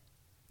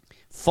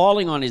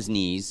 Falling on his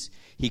knees,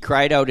 he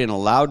cried out in a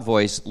loud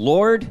voice,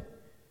 Lord,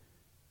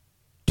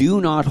 do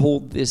not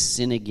hold this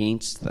sin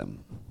against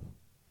them.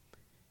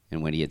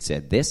 And when he had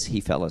said this,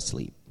 he fell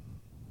asleep.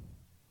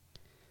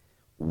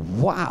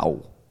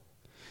 Wow.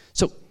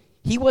 So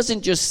he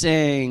wasn't just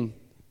saying,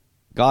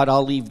 God,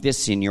 I'll leave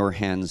this in your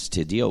hands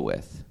to deal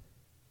with.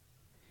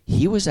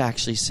 He was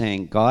actually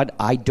saying, God,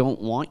 I don't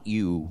want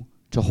you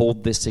to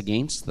hold this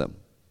against them.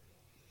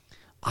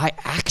 I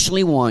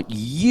actually want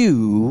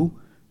you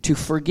to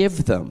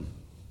forgive them.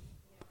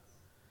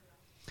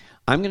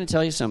 I'm going to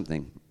tell you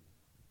something.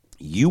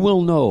 You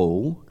will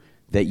know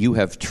that you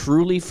have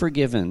truly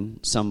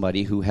forgiven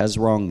somebody who has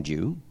wronged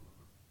you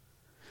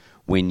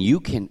when you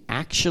can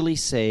actually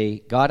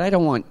say, God, I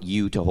don't want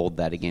you to hold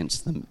that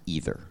against them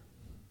either.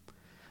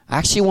 I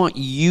actually want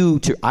you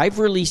to, I've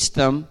released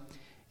them,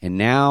 and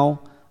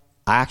now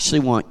I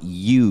actually want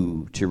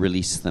you to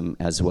release them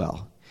as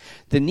well.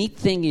 The neat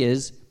thing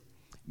is,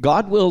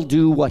 God will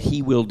do what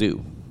he will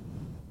do.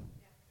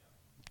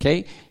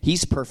 Okay?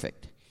 He's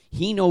perfect.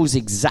 He knows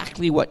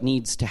exactly what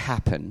needs to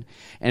happen.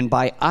 And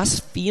by us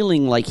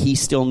feeling like he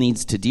still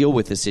needs to deal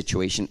with the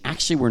situation,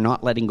 actually we're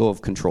not letting go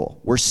of control.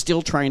 We're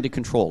still trying to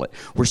control it.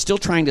 We're still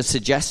trying to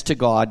suggest to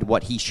God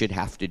what he should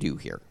have to do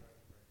here.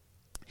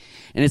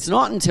 And it's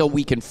not until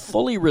we can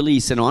fully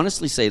release and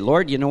honestly say,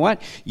 Lord, you know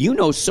what? You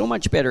know so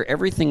much better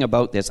everything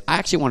about this. I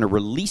actually want to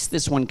release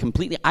this one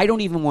completely. I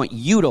don't even want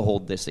you to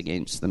hold this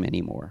against them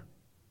anymore.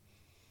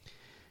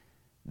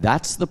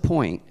 That's the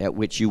point at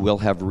which you will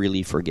have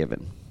really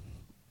forgiven.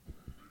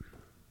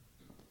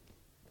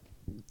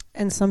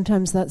 And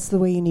sometimes that's the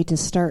way you need to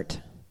start.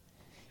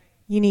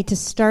 You need to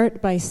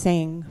start by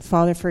saying,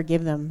 Father,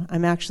 forgive them.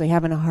 I'm actually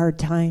having a hard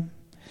time.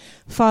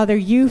 Father,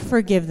 you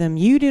forgive them.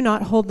 You do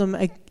not hold them,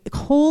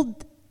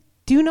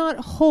 do not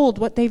hold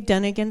what they've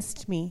done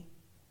against me,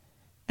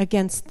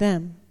 against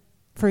them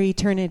for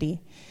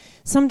eternity.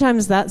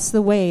 Sometimes that's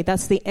the way,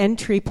 that's the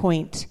entry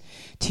point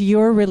to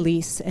your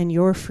release and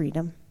your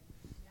freedom.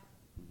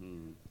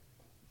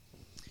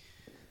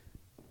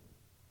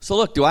 So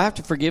look, do I have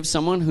to forgive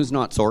someone who's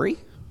not sorry?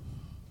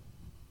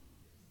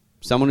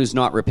 Someone who's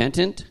not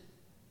repentant?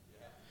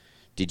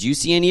 Did you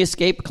see any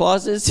escape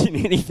clauses in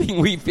anything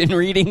we've been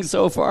reading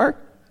so far?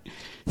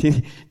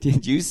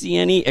 Did you see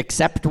any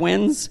except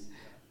whens?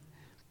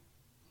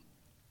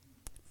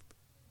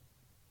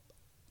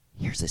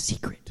 Here's a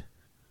secret.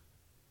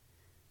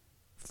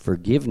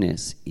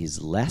 Forgiveness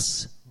is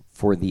less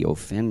for the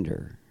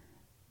offender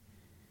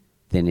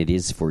than it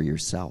is for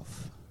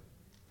yourself.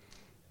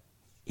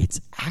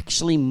 It's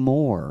actually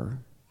more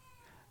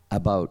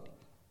about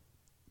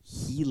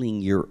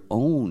healing your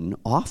own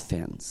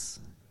offense.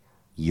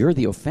 You're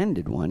the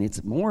offended one.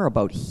 It's more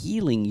about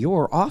healing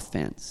your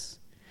offense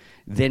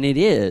than it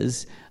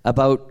is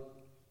about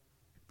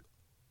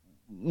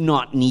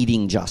not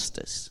needing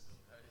justice.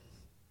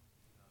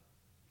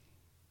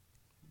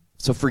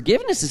 So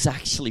forgiveness is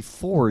actually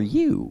for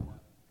you.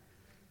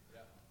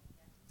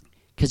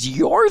 Because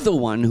you're the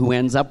one who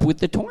ends up with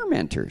the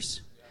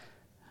tormentors.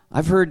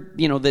 I've heard,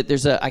 that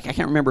there's I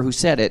can't remember who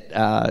said it,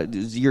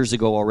 years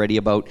ago already,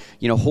 about,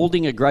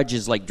 holding a grudge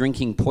is like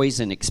drinking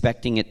poison,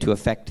 expecting it to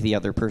affect the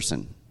other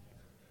person.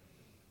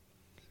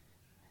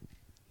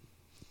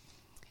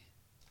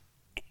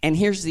 And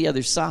here's the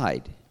other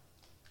side.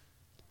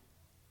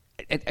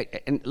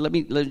 And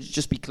let's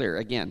just be clear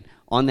again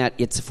on that.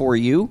 It's for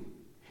you.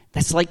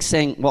 That's like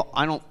saying, well,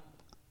 I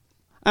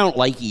don't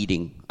like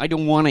eating. I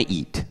don't want to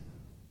eat.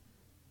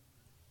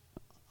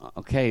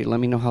 Okay, let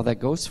me know how that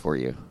goes for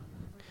you.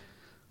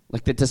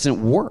 Like, that doesn't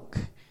work,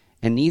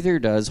 and neither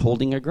does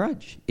holding a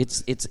grudge.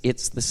 It's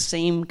the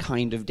same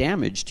kind of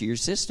damage to your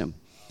system.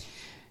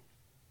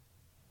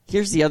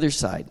 Here's the other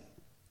side.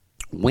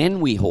 When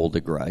we hold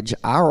a grudge,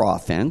 our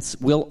offense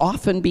will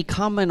often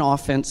become an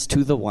offense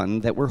to the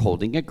one that we're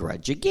holding a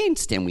grudge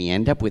against, and we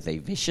end up with a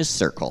vicious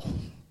circle.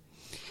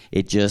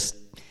 It just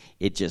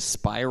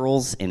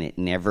spirals, and it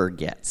never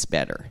gets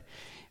better.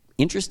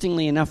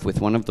 Interestingly enough,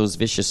 with one of those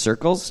vicious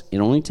circles, it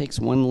only takes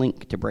one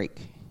link to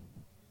break.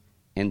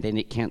 And then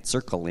it can't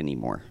circle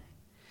anymore.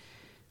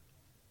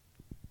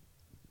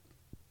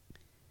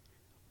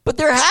 But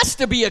there has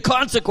to be a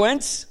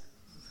consequence.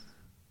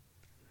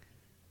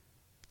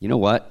 You know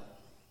what?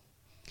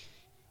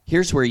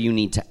 Here's where you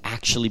need to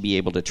actually be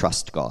able to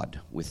trust God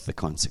with the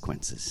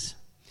consequences.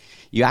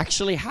 You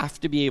actually have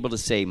to be able to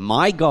say,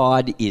 my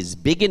God is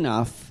big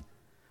enough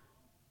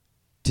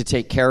to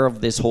take care of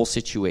this whole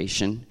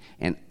situation,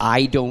 and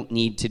I don't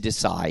need to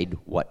decide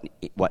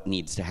what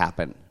needs to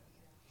happen.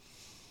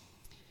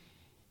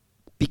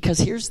 Because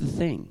here's the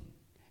thing.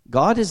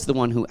 God is the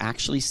one who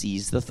actually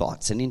sees the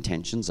thoughts and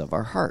intentions of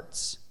our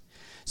hearts.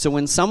 So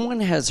when someone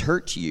has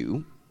hurt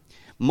you,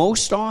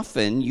 most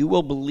often you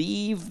will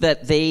believe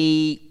that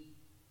they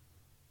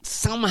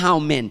somehow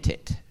meant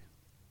it.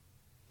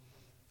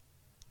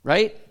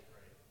 Right?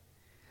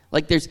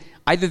 Like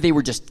either they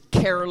were just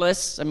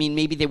careless. I mean,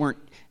 maybe they weren't,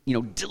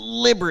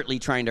 deliberately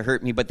trying to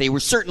hurt me, but they were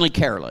certainly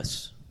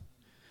careless.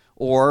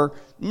 Or,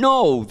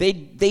 no, they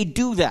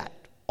do that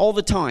all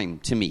the time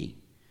to me.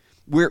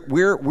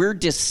 We're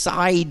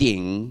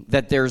deciding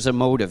that there's a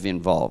motive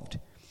involved.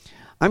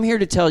 I'm here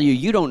to tell you,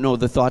 you don't know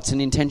the thoughts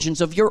and intentions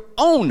of your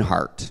own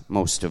heart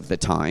most of the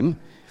time,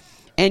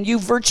 and you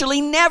virtually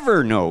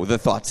never know the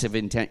thoughts and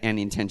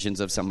intentions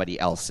of somebody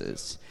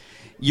else's.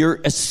 You're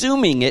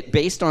assuming it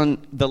based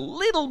on the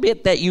little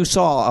bit that you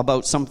saw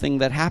about something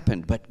that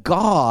happened, but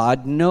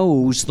God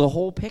knows the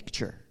whole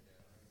picture.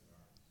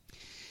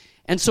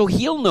 And so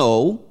he'll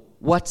know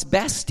what's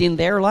best in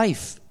their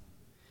life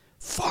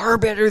far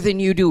better than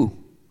you do.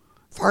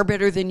 Far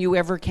better than you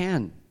ever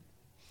can.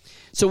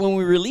 So when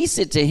we release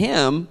it to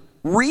him,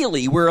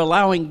 really we're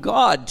allowing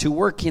God to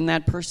work in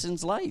that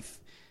person's life.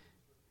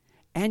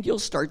 And you'll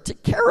start to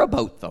care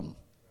about them.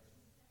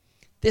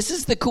 This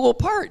is the cool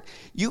part.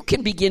 You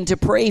can begin to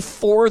pray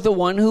for the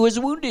one who has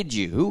wounded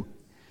you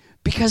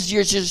because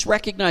you're just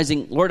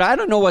recognizing, Lord, I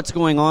don't know what's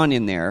going on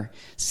in there.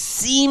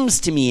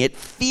 Seems to me, it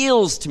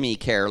feels to me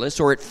careless,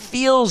 or it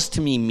feels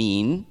to me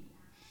mean.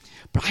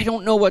 But I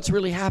don't know what's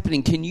really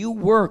happening. Can you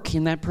work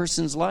in that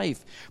person's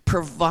life?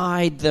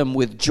 Provide them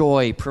with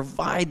joy.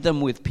 Provide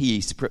them with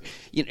peace.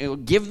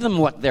 Give them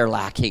what they're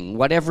lacking,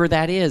 whatever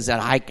that is.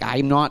 And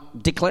I'm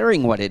not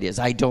declaring what it is.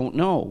 I don't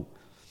know.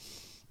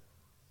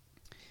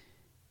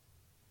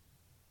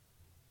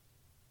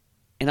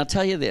 And I'll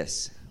tell you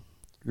this.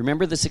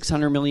 Remember the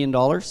 $600 million?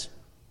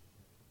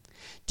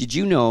 Did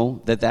you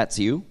know that that's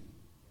you?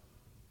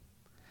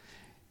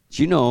 Did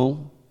you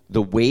know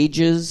the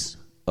wages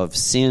of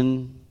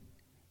sin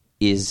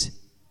is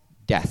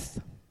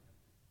death?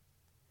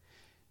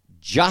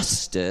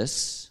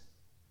 Justice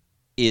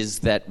is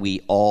that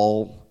we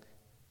all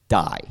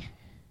die.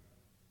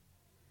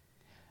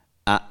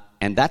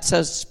 And that's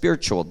a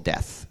spiritual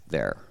death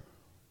there.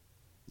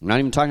 I'm not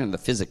even talking about the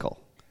physical.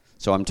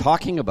 So I'm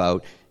talking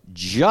about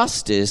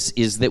justice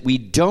is that we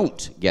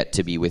don't get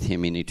to be with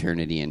him in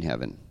eternity in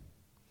heaven.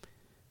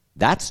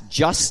 That's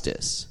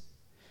justice.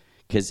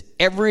 Because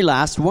every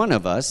last one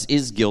of us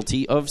is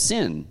guilty of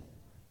sin.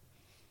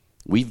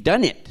 We've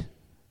done it.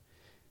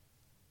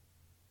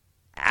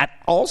 At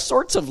all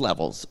sorts of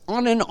levels.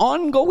 On an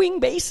ongoing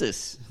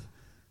basis.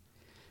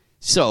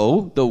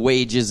 So, the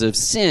wages of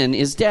sin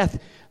is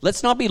death.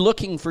 Let's not be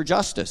looking for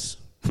justice.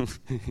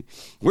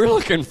 We're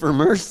looking for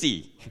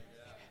mercy.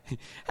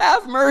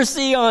 Have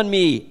mercy on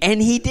me.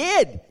 And he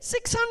did.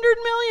 $600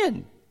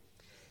 million.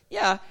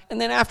 Yeah, and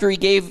then after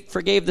he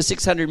forgave the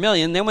 $600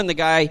 million, then when the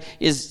guy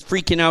is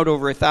freaking out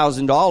over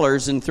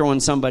 $1,000 and throwing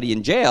somebody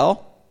in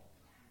jail,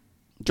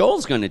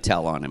 Joel's going to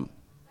tell on him.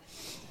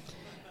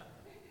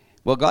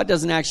 Well, God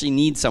doesn't actually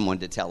need someone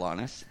to tell on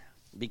us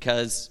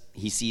because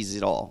he sees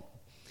it all.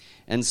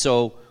 And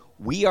so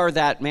we are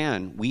that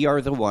man. We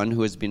are the one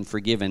who has been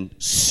forgiven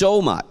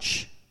so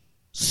much.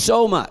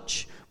 So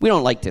much. We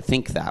don't like to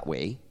think that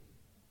way.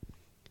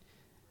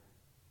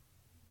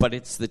 But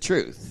it's the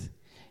truth.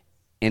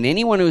 And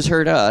anyone who's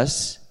hurt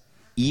us,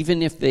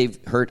 even if they've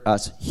hurt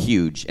us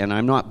huge, and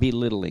I'm not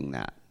belittling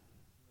that,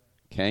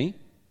 okay?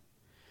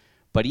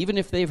 But even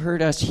if they've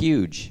hurt us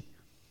huge,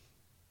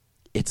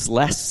 it's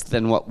less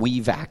than what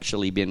we've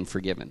actually been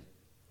forgiven.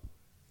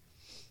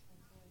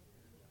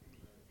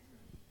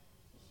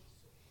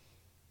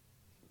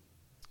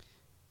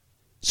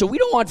 So we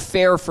don't want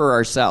fair for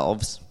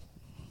ourselves.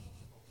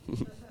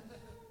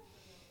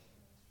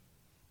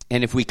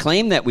 And if we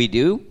claim that we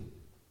do,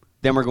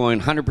 then we're going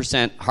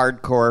 100%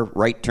 hardcore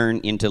right turn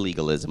into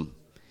legalism.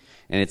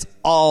 And it's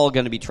all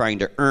going to be trying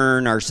to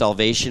earn our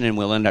salvation, and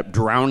we'll end up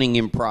drowning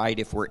in pride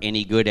if we're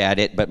any good at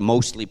it, but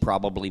mostly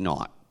probably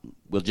not.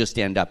 We'll just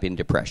end up in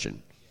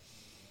depression.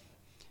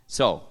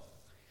 So,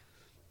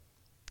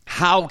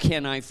 how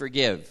can I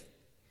forgive?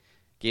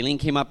 Galen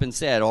came up and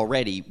said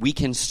already, we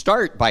can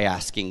start by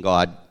asking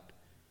God.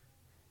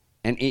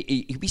 And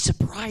you'd be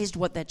surprised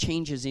what that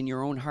changes in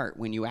your own heart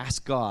when you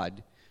ask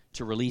God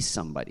to release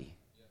somebody.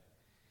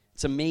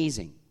 It's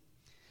amazing.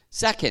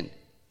 Second,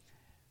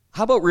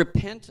 how about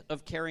repent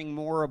of caring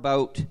more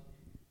about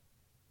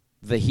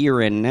the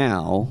here and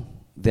now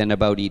than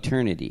about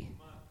eternity?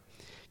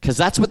 Because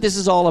that's what this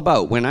is all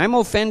about. When I'm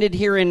offended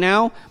here and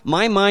now,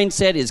 my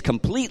mindset is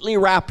completely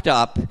wrapped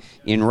up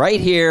in right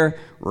here,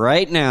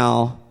 right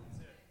now.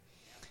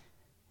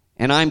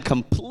 And I'm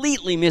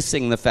completely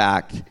missing the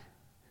fact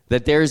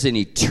that there's an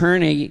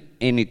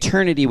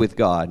eternity with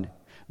God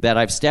that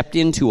I've stepped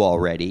into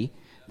already,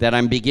 that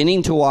I'm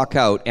beginning to walk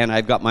out, and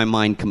I've got my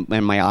mind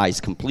and my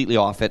eyes completely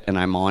off it, and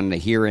I'm on the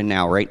here and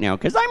now, right now,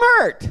 because I'm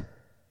hurt.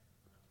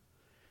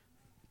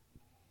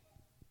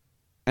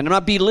 And I'm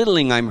not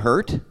belittling I'm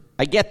hurt.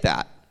 I get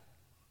that.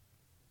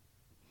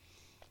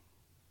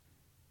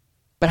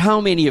 But how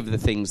many of the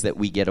things that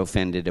we get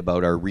offended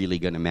about are really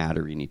going to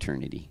matter in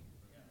eternity?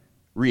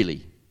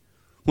 Really?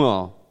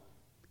 Well,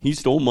 he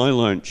stole my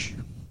lunch.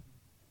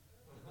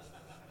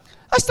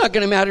 That's not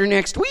going to matter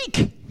next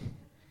week.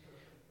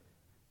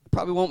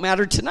 Probably won't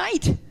matter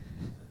tonight.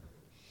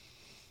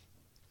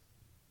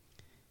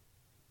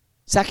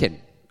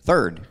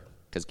 Third,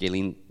 because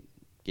Galen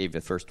gave the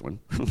first one.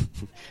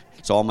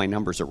 So all my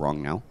numbers are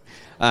wrong now.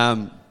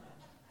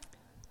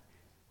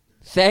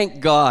 Thank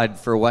God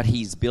for what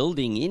he's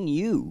building in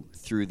you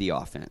through the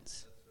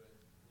offense.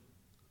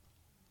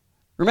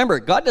 Remember,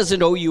 God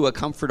doesn't owe you a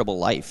comfortable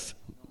life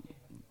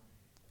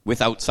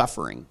without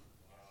suffering.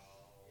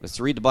 Let's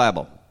read the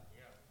Bible.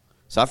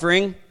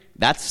 Suffering,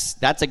 that's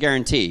a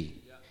guarantee.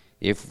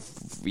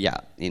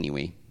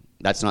 Anyway,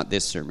 that's not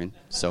this sermon,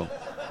 so.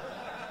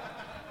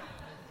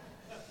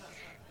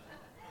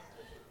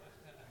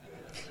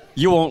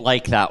 You won't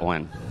like that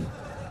one.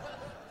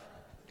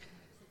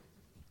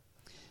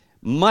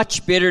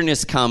 Much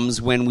bitterness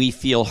comes when we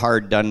feel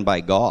hard done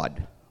by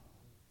God.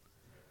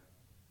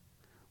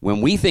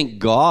 When we think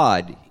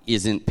God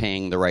isn't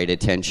paying the right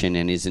attention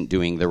and isn't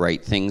doing the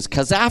right things,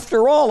 because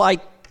after all,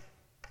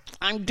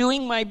 I'm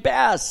doing my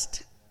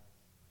best.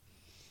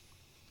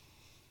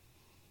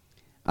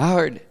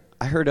 I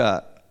heard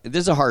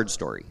this is a hard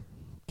story,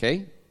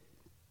 okay?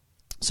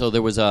 So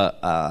there was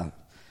a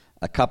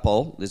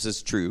couple, this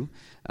is true,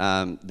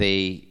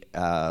 they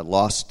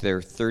lost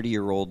their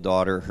 30-year-old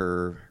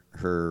daughter.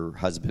 her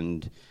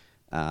husband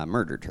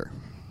murdered her.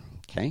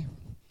 Okay?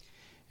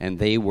 And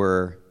they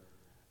were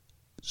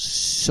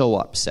so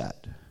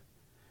upset,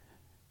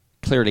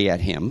 clearly at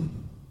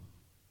him,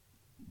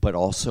 but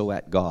also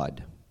at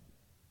God.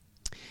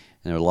 And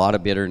there was a lot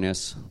of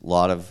bitterness, a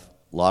lot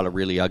of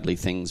really ugly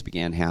things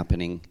began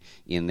happening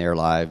in their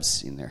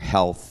lives, in their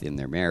health, in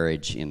their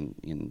marriage,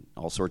 in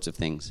all sorts of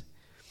things.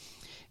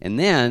 And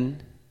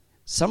then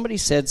somebody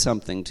said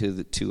something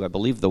to I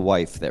believe the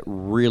wife that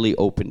really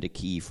opened a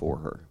key for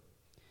her.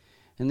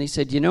 And they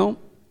said,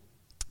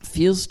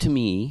 feels to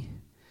me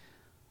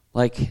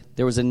like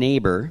there was a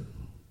neighbor,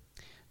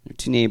 there were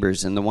two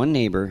neighbors, and the one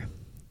neighbor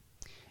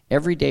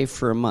every day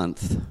for a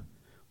month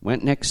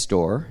went next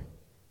door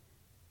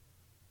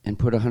and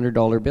put a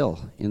 $100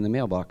 bill in the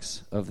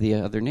mailbox of the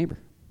other neighbor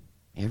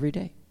every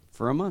day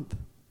for a month.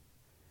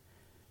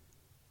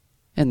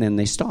 And then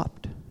they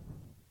stopped.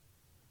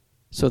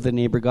 So the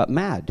neighbor got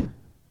mad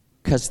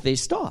because they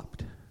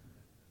stopped.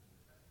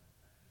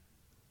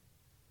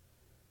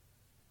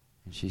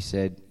 And she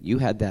said, you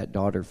had that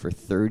daughter for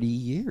 30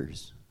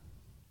 years.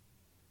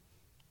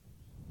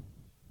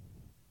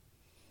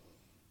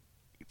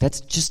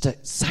 That's just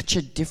such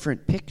a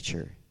different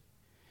picture.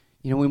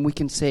 When we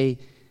can say,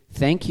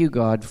 thank you,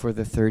 God, for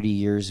the 30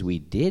 years we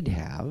did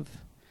have,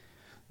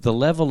 the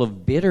level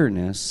of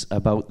bitterness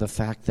about the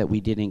fact that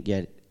we didn't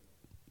get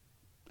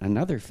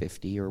another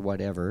 50 or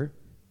whatever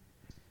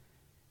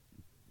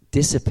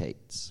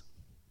dissipates.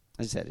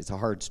 As I said, it's a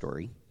hard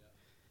story.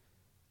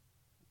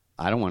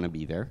 I don't want to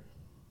be there.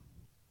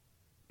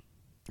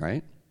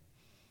 Right?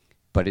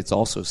 But it's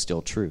also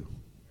still true.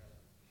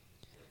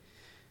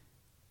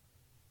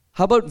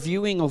 How about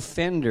viewing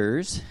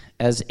offenders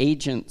as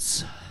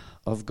agents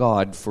of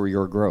God for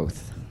your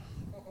growth?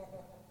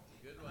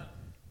 Good one.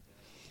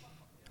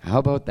 How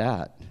about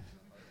that?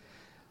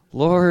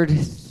 Lord,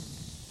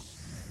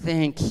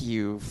 thank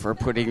you for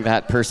putting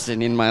that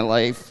person in my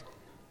life.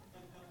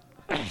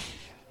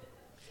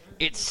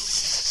 It's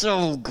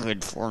so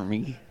good for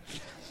me.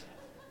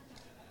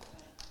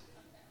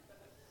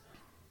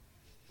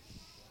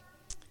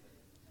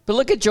 But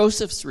look at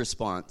Joseph's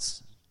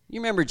response. You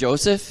remember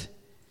Joseph?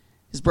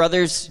 His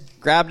brothers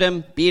grabbed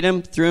him, beat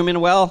him, threw him in a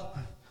well,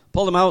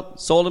 pulled him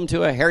out, sold him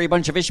to a hairy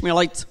bunch of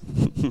Ishmaelites.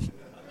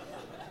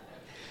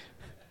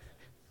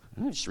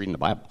 I'm just reading the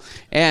Bible.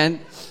 And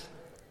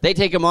they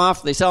take him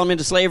off. They sell him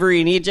into slavery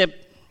in Egypt.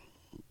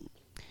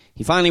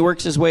 He finally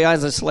works his way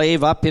as a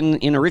slave up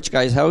in a rich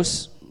guy's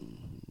house.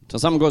 So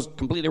something goes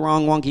completely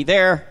wrong, wonky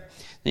there.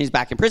 Then he's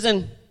back in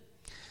prison.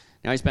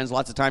 Now he spends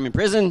lots of time in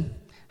prison,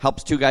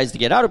 helps two guys to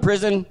get out of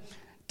prison.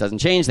 Doesn't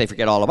change. They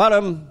forget all about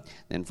him.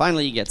 Then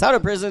finally he gets out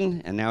of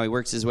prison, and now he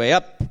works his way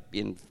up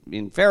in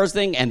Pharaoh's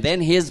thing, and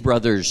then his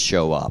brothers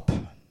show up.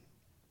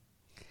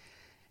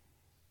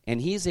 And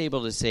he's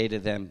able to say to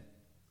them,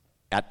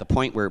 at the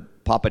point where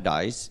Papa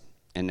dies,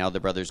 and now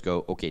the brothers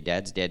go, okay,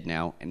 Dad's dead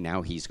now, and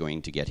now he's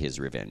going to get his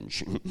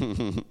revenge.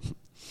 All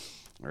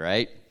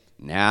right?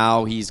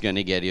 Now he's going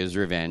to get his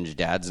revenge.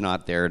 Dad's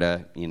not there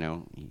to,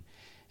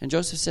 And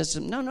Joseph says to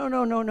him,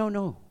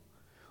 no.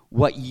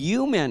 What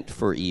you meant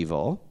for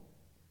evil...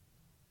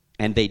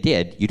 And they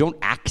did. You don't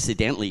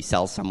accidentally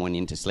sell someone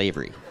into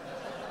slavery.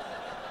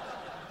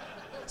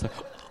 It's like,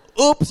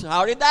 oops,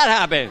 how did that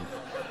happen?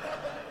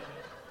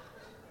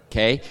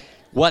 Okay?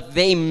 What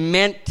they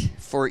meant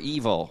for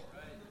evil,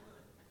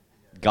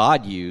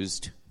 God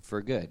used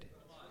for good.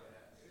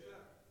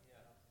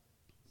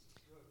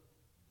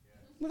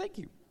 Well, thank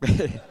you.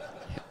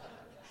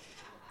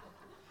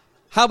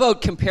 How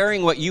about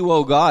comparing what you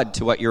owe God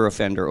to what your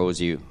offender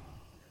owes you?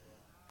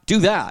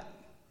 Do that.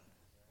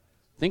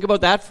 Think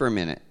about that for a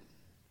minute.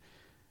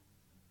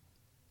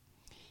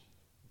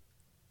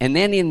 And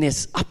then in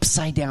this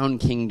upside-down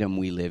kingdom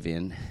we live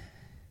in,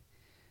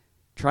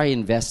 try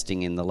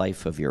investing in the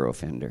life of your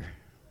offender.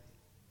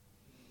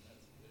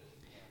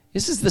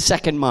 This is the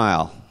second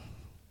mile.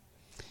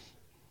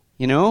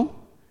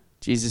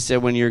 Jesus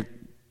said when you're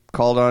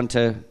called on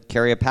to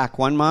carry a pack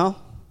 1 mile,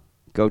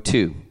 go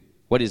 2.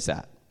 What is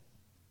that?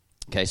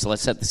 Okay, so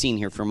let's set the scene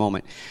here for a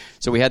moment.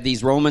 So we had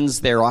these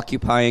Romans, they're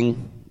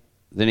occupying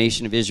the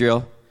nation of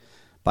Israel.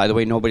 By the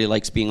way, nobody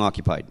likes being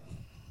occupied.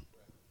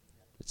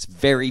 It's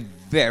very,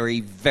 very,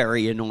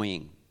 very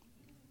annoying.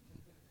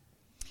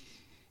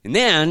 And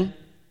then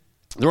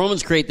the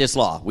Romans create this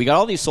law. We got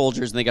all these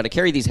soldiers, and they got to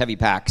carry these heavy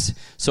packs.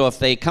 So if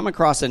they come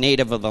across a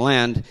native of the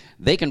land,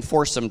 they can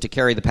force them to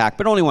carry the pack,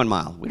 but only 1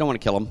 mile. We don't want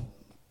to kill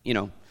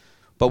them,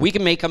 But we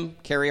can make them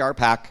carry our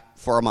pack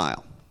for a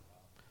mile.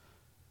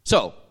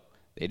 So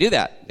they do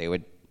that. They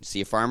would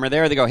see a farmer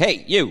there. They go,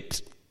 hey, you,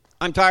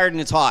 I'm tired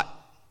and it's hot.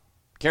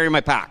 Carry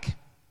my pack.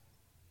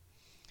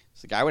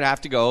 So the guy would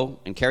have to go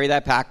and carry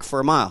that pack for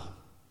a mile.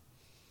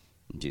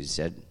 And Jesus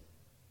said,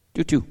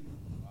 do 2.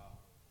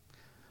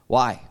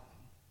 Why?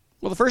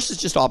 Well, the first is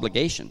just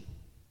obligation.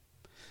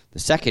 The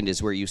second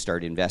is where you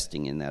start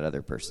investing in that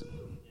other person.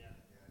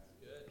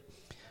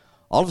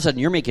 All of a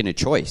sudden, you're making a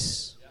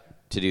choice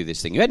to do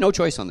this thing. You had no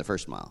choice on the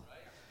first mile.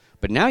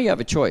 But now you have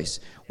a choice.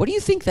 What do you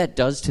think that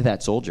does to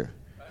that soldier?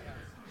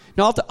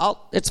 No,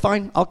 it's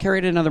fine. I'll carry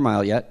it another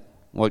mile yet.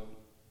 Well,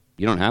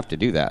 you don't have to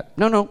do that.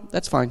 No,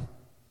 that's fine.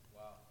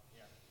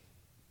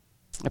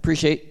 I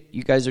appreciate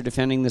you guys are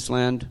defending this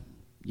land.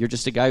 You're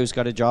just a guy who's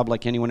got a job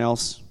like anyone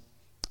else.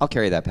 I'll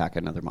carry that pack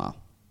another mile.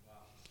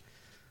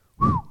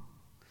 Whew.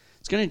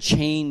 It's going to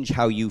change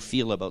how you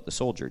feel about the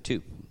soldier,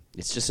 too.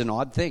 It's just an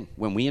odd thing.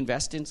 When we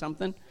invest in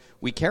something,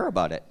 we care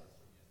about it.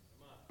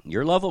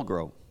 Your love will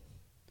grow.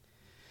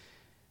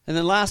 And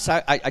then last,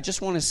 I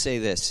just want to say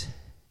this,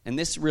 and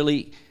this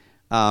really,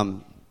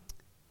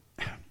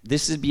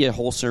 this would be a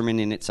whole sermon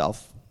in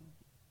itself,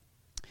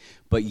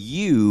 but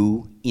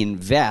you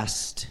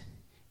invest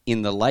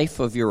in the life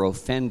of your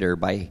offender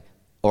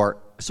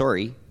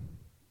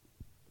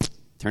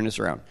turn this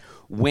around.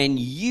 When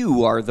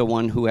you are the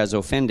one who has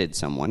offended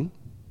someone,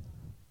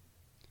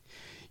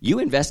 you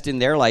invest in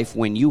their life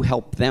when you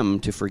help them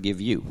to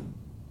forgive you.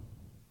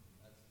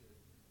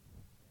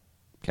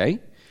 Okay?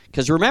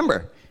 Because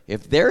remember,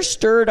 if they're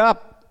stirred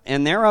up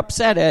and they're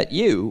upset at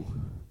you,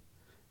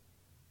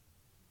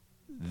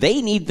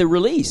 they need the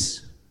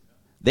release.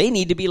 They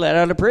need to be let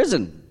out of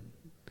prison.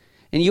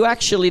 And you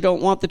actually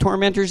don't want the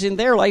tormentors in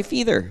their life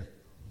either.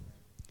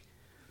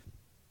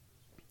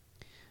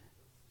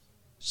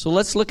 So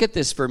let's look at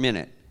this for a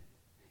minute.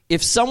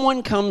 If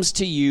someone comes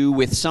to you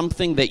with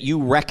something that you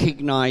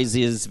recognize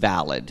is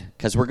valid,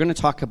 because we're going to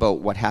talk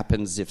about what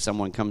happens if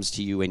someone comes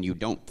to you and you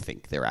don't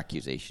think their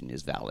accusation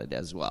is valid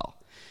as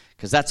well.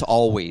 Because that's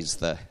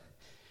always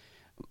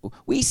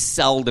we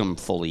seldom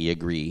fully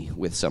agree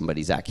with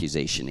somebody's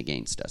accusation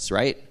against us,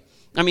 right?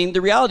 I mean,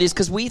 the reality is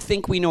because we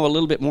think we know a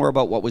little bit more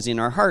about what was in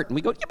our heart, and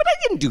we go, yeah, but I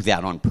didn't do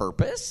that on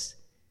purpose.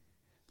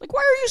 Like, why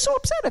are you so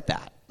upset at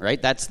that,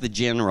 right? That's the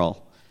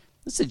general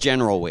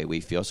way we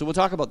feel. So we'll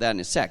talk about that in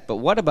a sec. But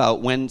what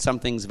about when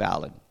something's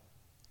valid?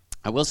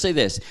 I will say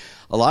this.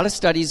 A lot of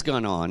studies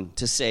gone on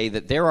to say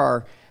that there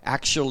are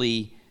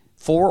actually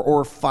 4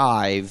 or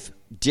 5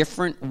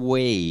 different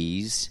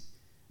ways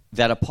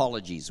that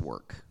apologies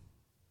work,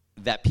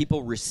 that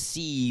people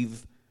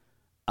receive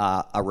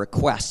a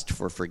request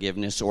for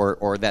forgiveness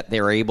or that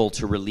they're able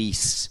to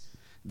release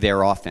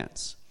their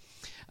offense.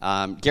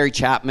 Gary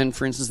Chapman,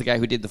 for instance, the guy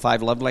who did the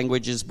 5 Love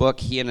Languages book,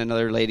 he and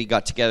another lady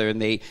got together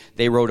and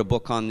they wrote a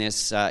book on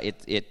this.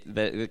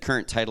 The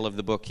current title of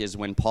the book is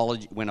When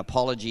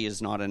Apology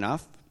Is Not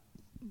Enough.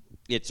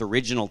 Its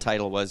original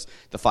title was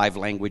The 5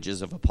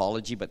 Languages of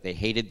Apology, but they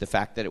hated the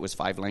fact that it was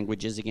 5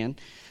 languages again.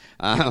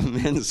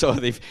 And so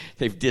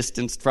they've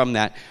distanced from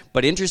that.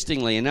 But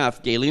interestingly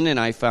enough, Galen and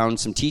I found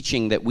some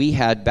teaching that we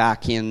had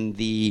back in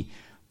the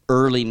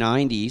early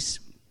 90s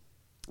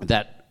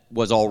that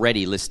was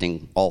already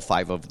listing all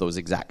 5 of those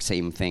exact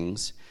same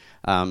things.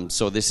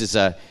 So this is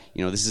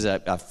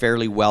a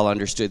fairly well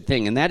understood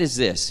thing, and that is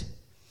this: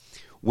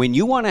 when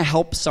you want to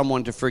help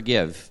someone to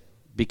forgive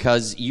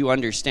because you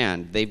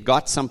understand they've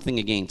got something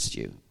against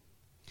you,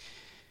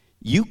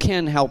 you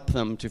can help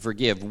them to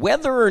forgive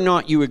whether or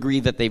not you agree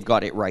that they've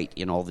got it right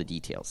in all the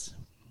details.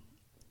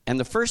 And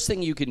the first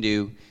thing you can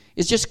do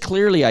is just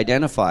clearly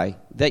identify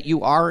that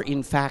you are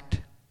in fact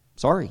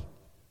sorry.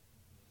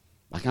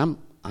 Like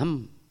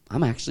I'm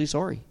actually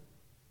sorry.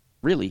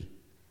 Really.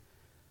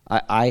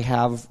 I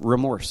have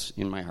remorse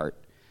in my heart.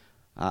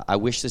 I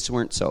wish this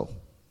weren't so.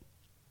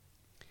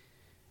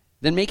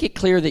 Then make it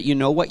clear that you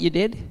know what you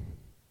did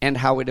and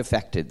how it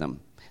affected them.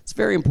 It's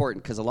very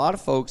important because a lot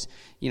of folks,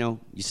 you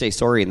say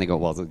sorry and they go,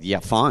 well, yeah,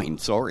 fine,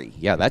 sorry.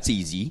 Yeah, that's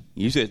easy.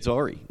 You said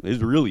sorry.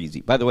 It's real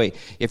easy. By the way,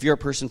 if you're a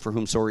person for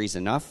whom sorry is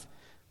enough,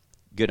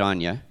 good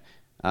on you.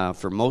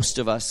 For most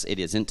of us, it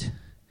isn't.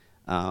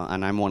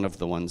 And I'm one of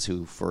the ones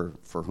who, for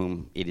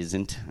whom it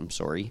isn't. I'm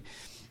sorry.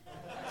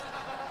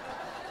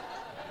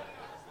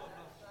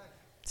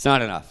 It's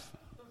not enough.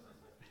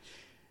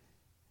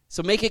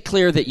 So make it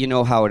clear that you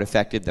know how it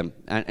affected them.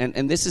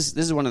 And this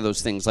is one of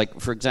those things. Like,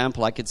 for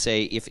example, I could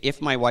say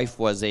if my wife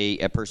was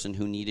a person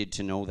who needed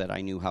to know that I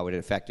knew how it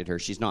affected her.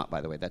 She's not,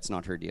 by the way. That's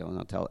not her deal. And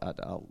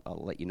I'll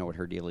let you know what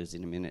her deal is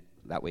in a minute.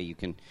 That way you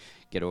can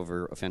get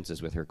over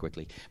offenses with her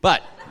quickly.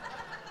 But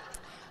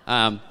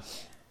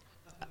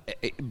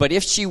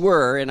if she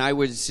were, and I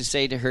was to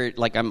say to her,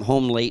 like, I'm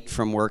home late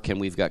from work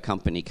and we've got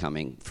company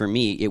coming, for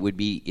me it would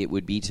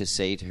be to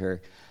say to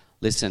her,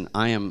 listen,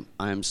 I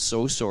am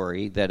so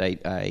sorry that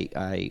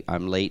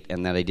I'm late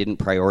and that I didn't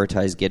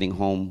prioritize getting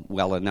home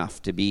well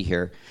enough to be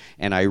here.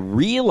 And I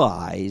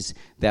realize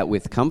that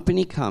with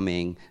company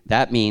coming,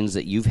 that means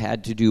that you've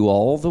had to do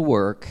all the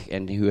work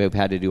and you have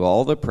had to do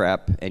all the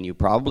prep, and you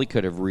probably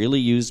could have really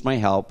used my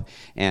help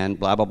and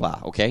blah, blah, blah.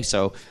 Okay,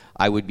 so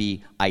I would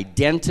be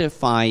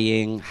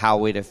identifying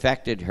how it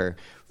affected her.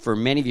 For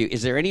many of you,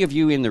 is there any of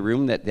you in the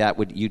room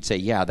you'd say,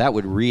 yeah, that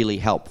would really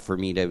help for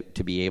me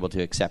to be able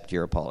to accept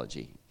your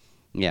apology?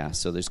 Yeah,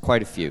 so there's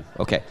quite a few.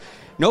 Okay.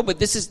 No, but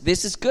this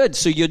is good.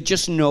 So you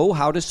just know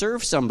how to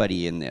serve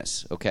somebody in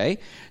this, okay?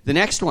 The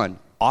next one,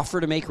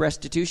 offer to make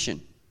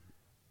restitution.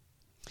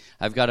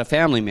 I've got a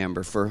family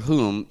member for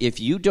whom, if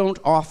you don't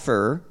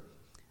offer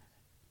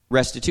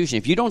restitution,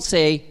 if you don't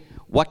say,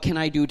 what can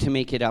I do to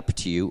make it up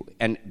to you?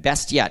 And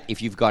best yet,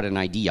 if you've got an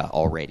idea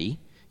already,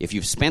 if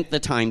you've spent the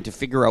time to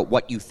figure out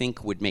what you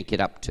think would make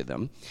it up to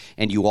them,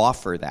 and you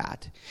offer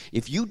that,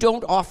 if you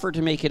don't offer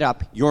to make it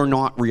up, you're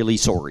not really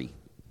sorry.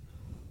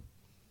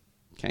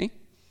 Okay?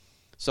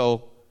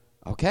 So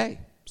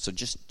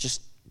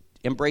just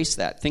embrace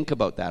that. Think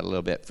about that a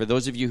little bit. For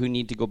those of you who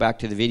need to go back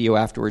to the video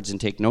afterwards and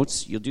take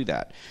notes, you'll do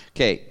that.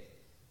 Okay.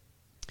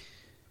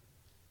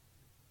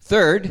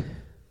 Third,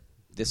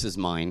 this is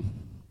mine.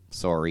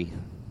 Sorry.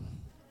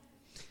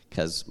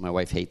 Because my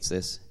wife hates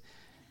this.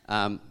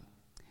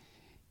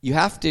 You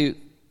have to,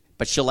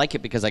 but she'll like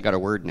it because I got a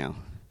word now.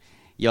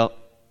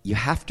 You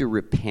have to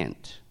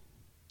repent.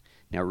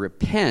 Now,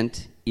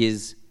 repent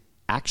is,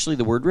 actually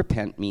the word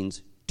repent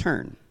means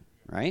turn,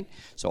 right?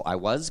 So I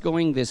was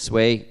going this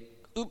way,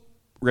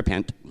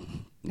 repent.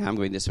 Now I'm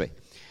going this way.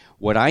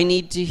 What I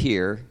need to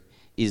hear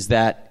is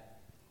that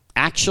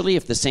actually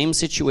if the same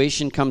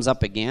situation comes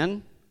up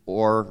again,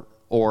 or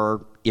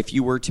if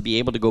you were to be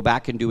able to go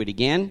back and do it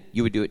again,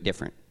 you would do it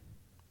different.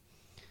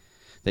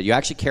 That you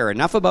actually care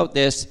enough about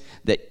this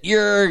that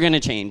you're going to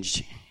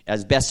change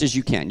as best as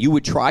you can. You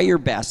would try your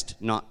best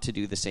not to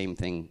do the same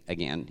thing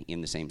again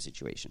in the same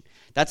situation.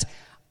 That's,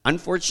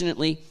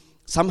 unfortunately,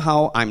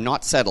 somehow I'm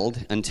not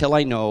settled until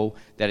I know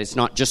that it's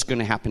not just going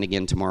to happen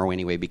again tomorrow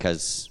anyway,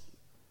 because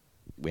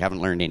we haven't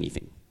learned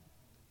anything.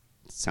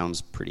 It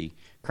sounds pretty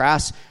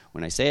crass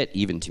when I say it,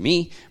 even to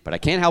me, but I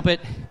can't help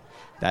it.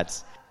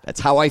 That's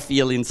how I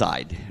feel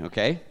inside,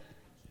 okay?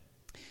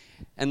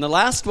 And the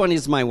last one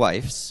is my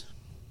wife's,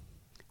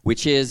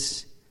 which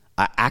is,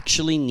 I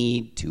actually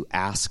need to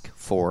ask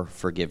for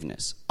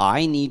forgiveness.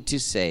 I need to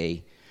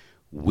say,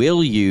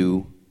 will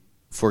you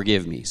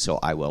forgive me? So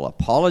I will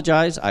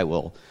apologize. I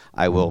will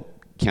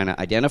kind of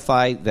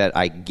identify that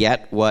I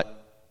get what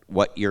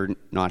you're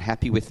not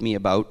happy with me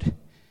about.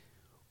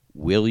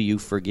 Will you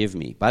forgive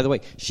me? By the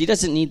way, she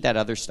doesn't need that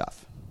other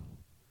stuff.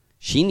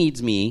 She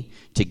needs me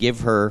to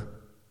give her,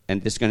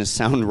 and this is going to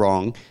sound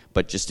wrong,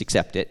 but just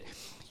accept it.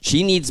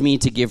 She needs me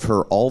to give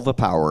her all the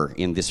power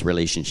in this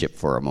relationship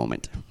for a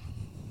moment.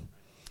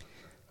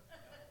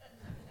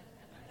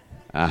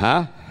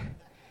 I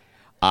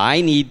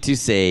need to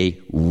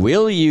say,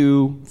 will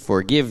you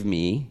forgive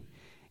me?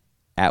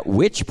 At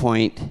which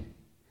point,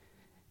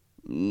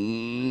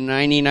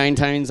 99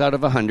 times out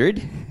of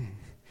 100,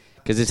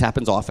 because this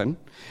happens often.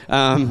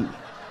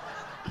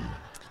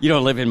 You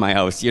don't live in my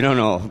house, you don't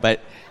know,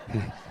 but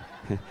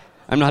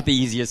I'm not the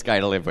easiest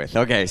guy to live with.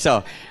 Okay,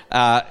 so,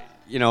 I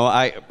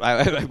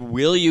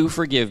will you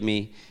forgive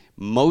me?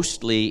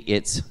 Mostly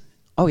it's,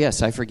 oh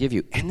yes, I forgive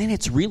you. And then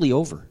it's really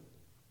over.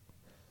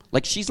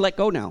 Like she's let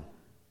go now.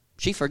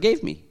 She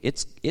forgave me.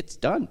 It's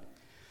done.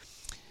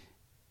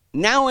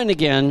 Now and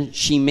again,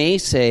 she may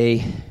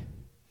say,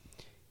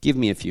 give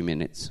me a few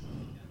minutes.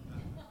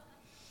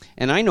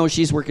 And I know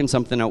she's working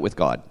something out with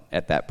God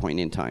at that point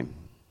in time.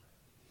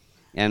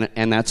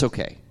 And that's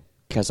okay,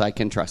 because I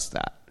can trust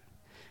that.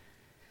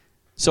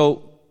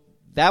 So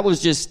that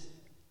was just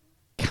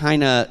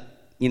kind of,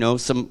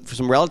 some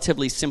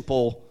relatively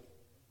simple,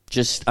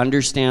 just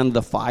understand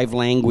the 5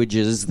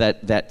 languages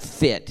that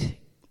fit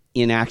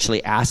in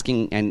actually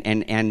asking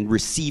and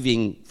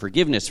receiving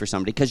forgiveness for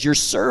somebody, because you're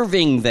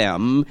serving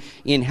them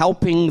in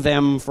helping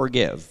them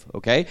forgive,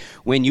 okay?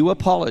 When you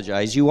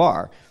apologize, you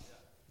are.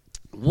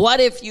 What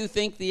if you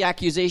think the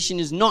accusation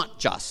is not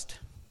just?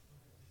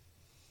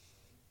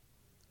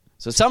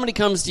 So somebody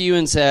comes to you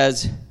and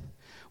says,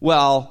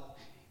 well,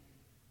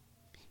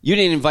 you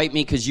didn't invite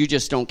me because you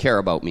just don't care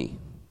about me,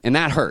 and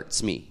that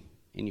hurts me.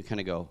 And you kind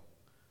of go,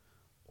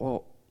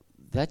 well,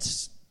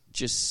 that's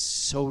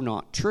just so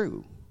not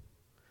true.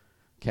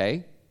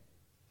 Okay?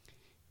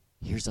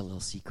 Here's a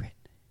little secret.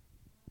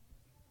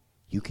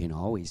 You can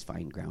always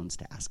find grounds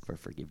to ask for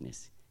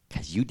forgiveness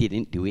because you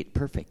didn't do it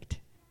perfect.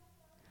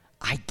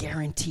 I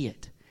guarantee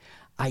it.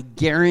 I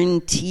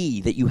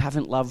guarantee that you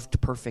haven't loved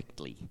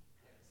perfectly.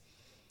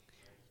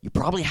 You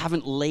probably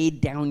haven't laid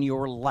down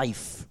your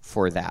life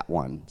for that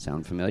one.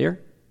 Sound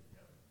familiar?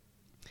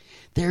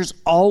 There's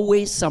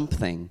always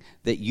something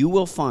that you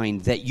will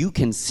find that you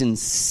can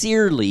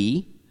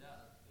sincerely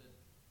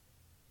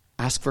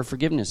ask for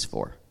forgiveness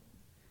for.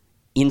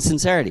 In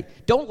sincerity.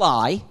 Don't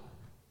lie.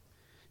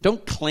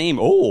 Don't claim,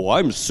 oh,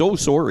 I'm so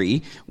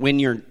sorry, when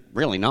you're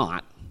really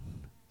not.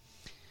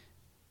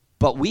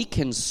 But we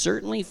can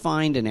certainly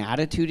find an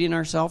attitude in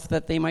ourselves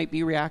that they might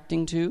be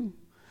reacting to.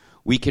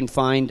 We can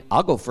find,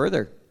 I'll go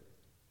further.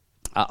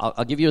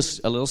 I'll give you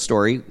a little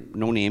story,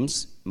 no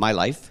names, my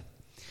life.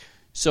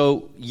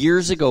 So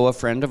years ago, a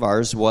friend of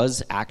ours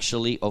was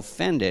actually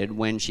offended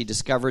when she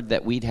discovered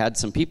that we'd had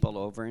some people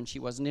over and she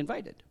wasn't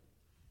invited.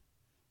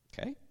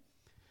 Okay?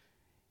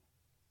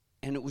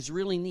 And it was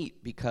really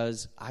neat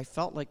because I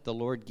felt like the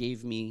Lord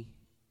gave me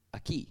a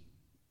key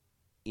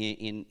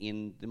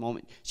in the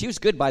moment. She was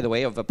good, by the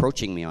way, of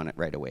approaching me on it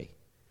right away.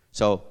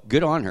 So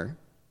good on her,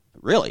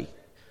 really.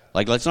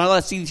 Like, let's not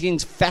let these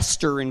things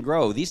fester and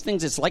grow. These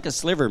things, it's like a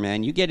sliver,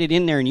 man. You get it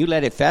in there and you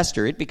let it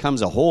fester, it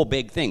becomes a whole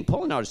big thing.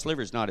 Pulling out a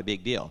sliver is not a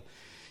big deal.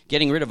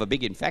 Getting rid of a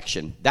big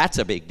infection, that's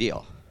a big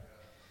deal.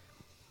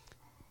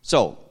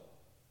 So,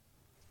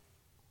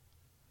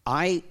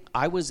 I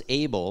was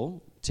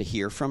able to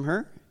hear from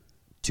her,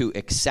 to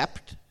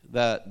accept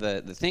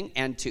the thing,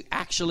 and to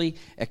actually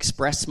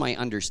express my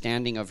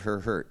understanding of her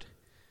hurt.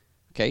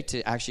 Okay,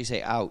 to actually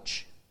say,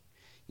 ouch.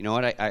 You know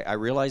what, I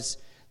realize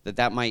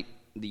that might,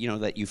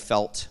 that you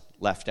felt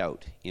left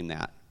out in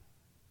that.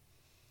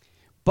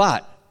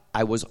 But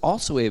I was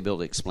also able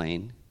to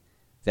explain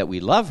that we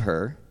love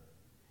her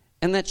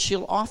and that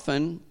she'll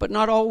often, but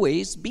not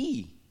always,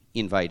 be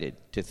invited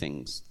to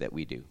things that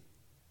we do.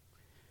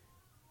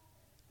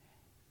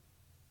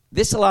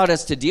 This allowed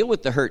us to deal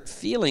with the hurt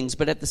feelings,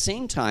 but at the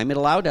same time, it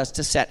allowed us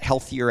to set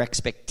healthier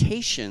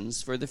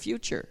expectations for the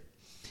future.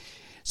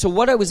 So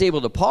what I was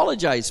able to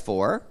apologize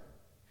for,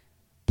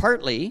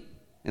 partly,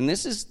 and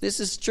this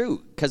is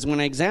true, because when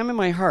I examined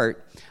my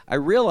heart, I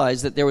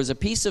realized that there was a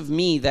piece of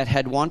me that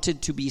had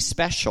wanted to be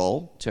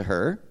special to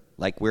her,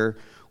 like we're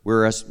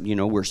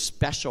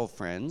special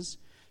friends.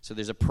 So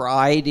there's a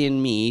pride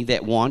in me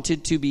that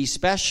wanted to be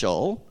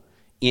special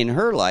in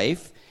her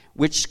life,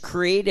 which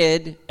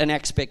created an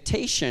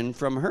expectation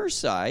from her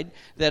side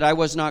that I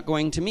was not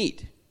going to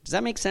meet. Does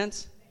that make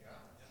sense?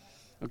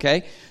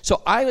 Okay?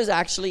 So I was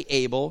actually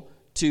able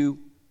to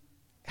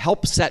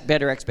help set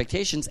better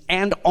expectations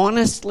and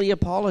honestly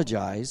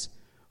apologize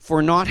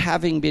for not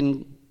having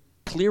been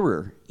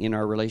clearer in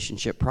our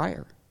relationship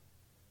prior.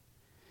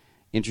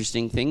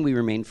 Interesting thing, we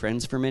remained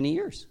friends for many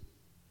years.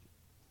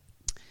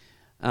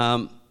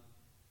 But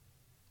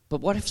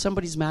what if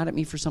somebody's mad at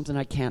me for something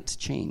I can't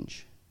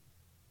change?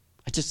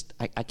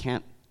 I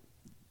can't,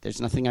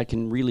 there's nothing I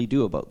can really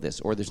do about this,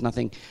 or there's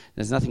nothing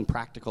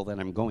practical that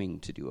I'm going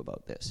to do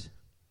about this.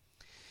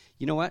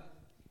 You know what?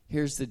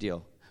 Here's the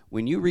deal.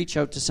 When you reach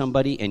out to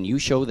somebody and you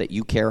show that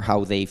you care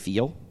how they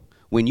feel,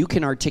 when you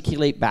can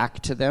articulate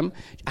back to them,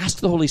 ask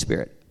the Holy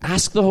Spirit.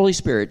 Ask the Holy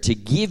Spirit to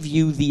give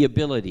you the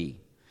ability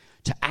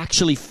to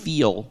actually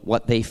feel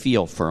what they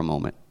feel for a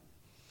moment.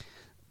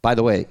 By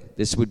the way,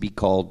 this would be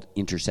called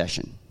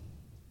intercession.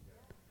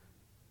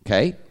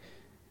 Okay?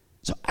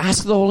 So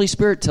ask the Holy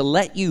Spirit to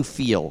let you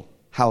feel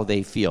how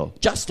they feel.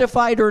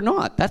 Justified or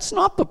not, that's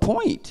not the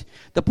point.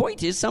 The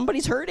point is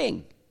somebody's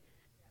hurting.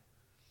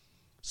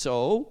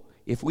 So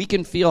if we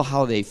can feel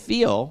how they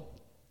feel,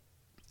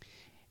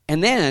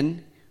 and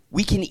then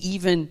we can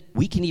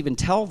even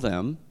tell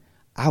them,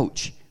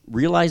 ouch,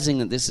 realizing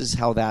that this is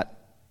how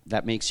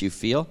that makes you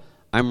feel,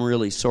 I'm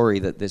really sorry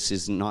that this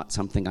is not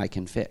something I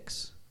can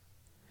fix.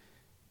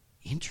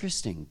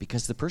 Interesting,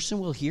 because the person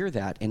will hear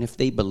that, and if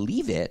they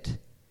believe it,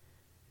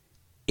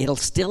 it'll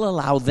still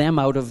allow them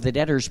out of the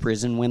debtor's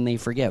prison when they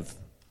forgive.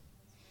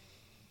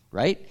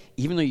 Right?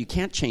 Even though you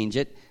can't change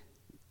it,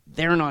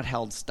 they're not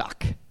held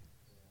stuck.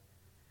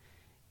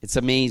 It's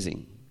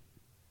amazing.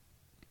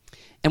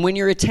 And when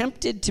you're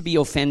attempted to be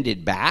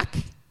offended back,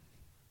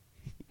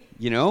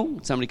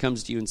 somebody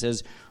comes to you and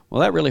says,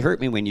 well, that really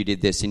hurt me when you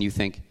did this, and you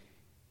think,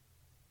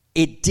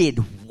 it did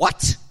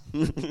what?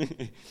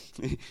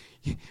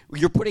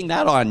 You're putting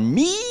that on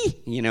me?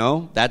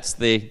 That's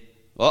the,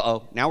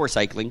 now we're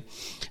cycling.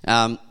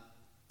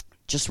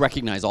 Just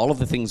recognize all of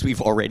the things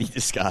we've already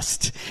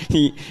discussed.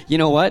 You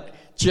know what?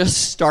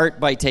 Just start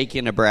by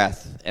taking a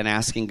breath and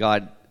asking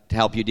God to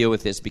help you deal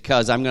with this,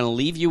 because I'm going to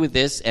leave you with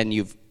this,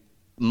 and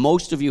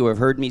most of you have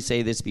heard me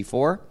say this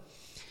before,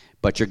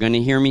 but you're going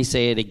to hear me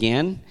say it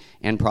again,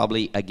 and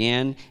probably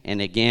again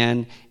and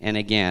again and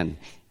again.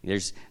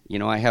 There's,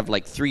 I have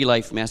like 3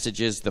 life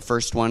messages. The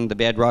first one, the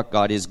bedrock,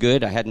 God is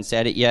good. I hadn't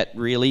said it yet,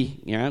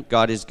 really.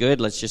 God is good.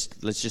 Let's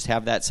just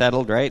have that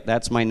settled, right?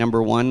 That's my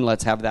number 1.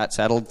 Let's have that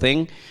settled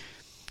thing.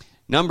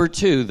 Number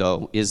 2,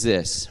 though, is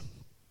this.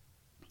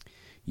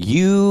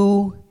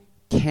 You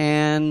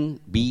can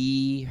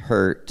be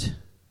hurt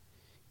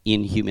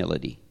in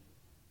humility.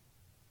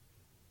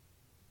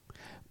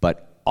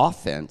 But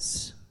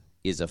offense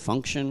is a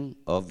function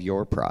of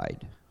your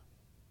pride.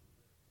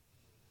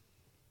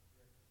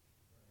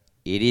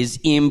 It is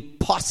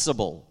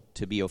impossible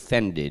to be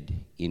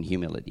offended in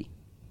humility.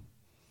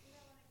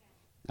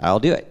 I'll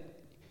do it.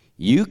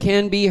 You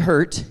can be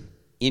hurt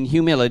in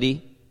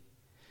humility,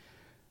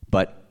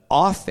 but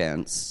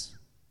offense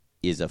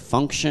is a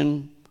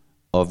function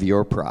of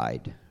your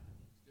pride.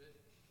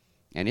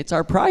 And it's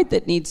our pride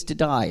that needs to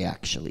die,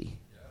 actually.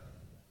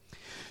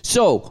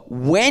 So,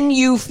 when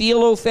you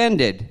feel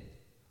offended,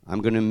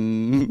 I'm going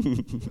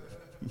to...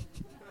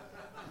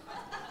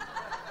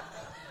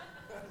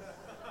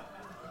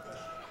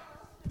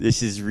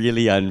 This is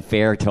really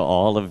unfair to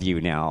all of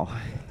you now.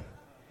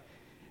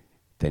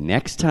 The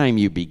next time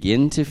you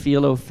begin to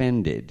feel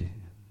offended,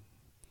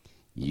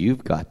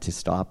 you've got to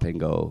stop and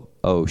go,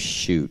 oh,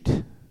 shoot.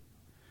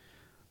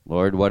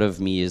 Lord, what of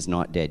me is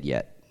not dead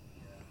yet?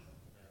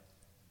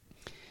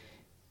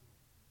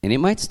 And it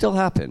might still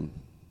happen.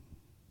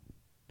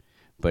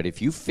 But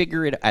if you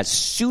figure it, as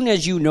soon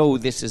as you know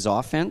this is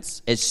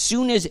offense,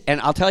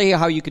 and I'll tell you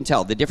how you can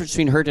tell. The difference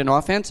between hurt and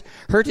offense,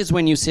 hurt is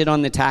when you sit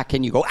on the tack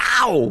and you go,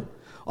 ow!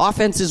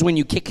 Offense is when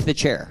you kick the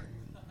chair.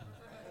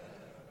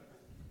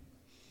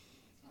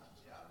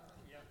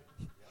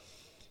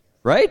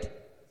 Right?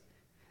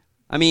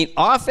 I mean,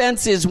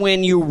 offense is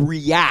when you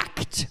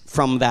react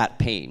from that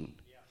pain.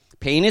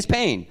 Pain is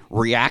pain.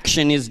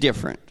 Reaction is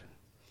different.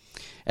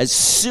 As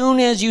soon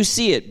as you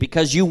see it,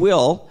 because you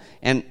will,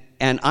 and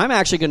I'm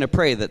actually going to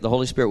pray that the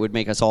Holy Spirit would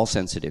make us all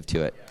sensitive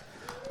to it.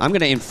 I'm going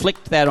to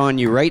inflict that on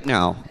you right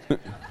now.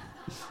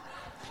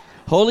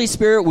 Holy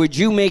Spirit, would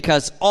you make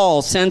us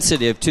all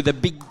sensitive to the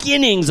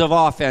beginnings of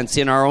offense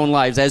in our own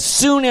lives? As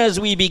soon as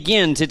we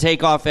begin to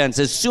take offense,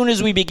 as soon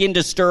as we begin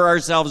to stir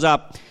ourselves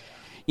up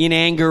in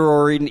anger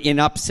or in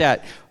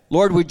upset,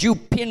 Lord, would you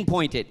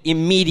pinpoint it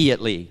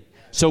immediately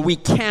so we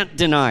can't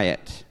deny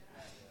it?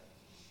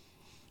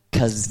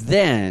 Because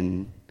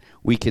then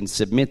we can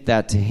submit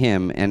that to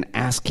him and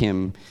ask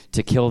him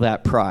to kill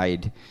that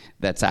pride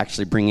that's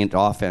actually bringing it to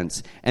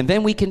offense. And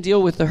then we can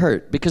deal with the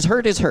hurt, because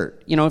hurt is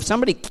hurt. You know,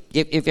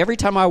 if every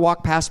time I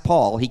walk past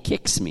Paul, he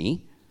kicks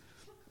me,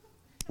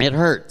 it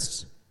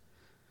hurts.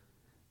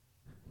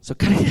 So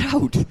cut it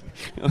out.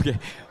 Okay.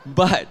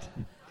 But,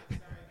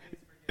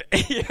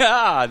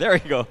 yeah, there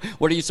you go.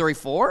 What are you sorry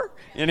for?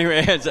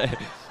 Anyway,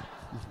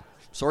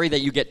 sorry that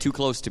you get too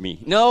close to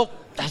me. No,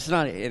 that's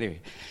not it.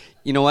 Anyway,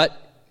 you know what?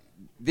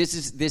 This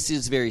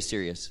is very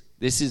serious.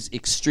 This is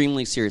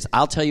extremely serious.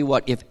 I'll tell you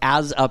what, if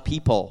as a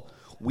people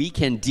we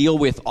can deal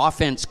with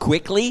offense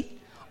quickly,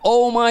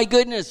 oh my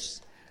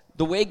goodness,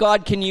 the way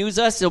God can use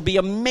us, it'll be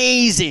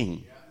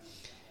amazing.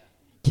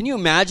 Can you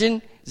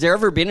imagine, has there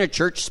ever been a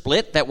church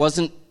split that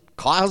wasn't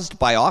caused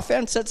by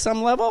offense at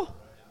some level?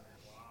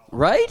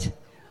 Right?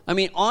 I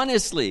mean,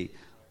 honestly,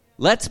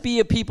 let's be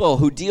a people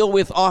who deal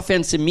with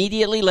offense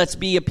immediately. Let's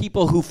be a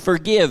people who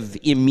forgive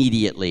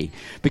immediately,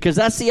 because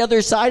that's the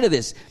other side of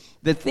this.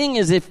 The thing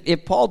is,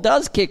 if Paul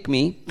does kick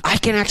me, I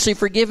can actually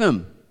forgive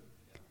him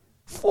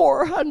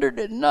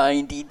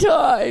 490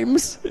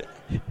 times.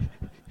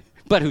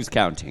 But who's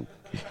counting?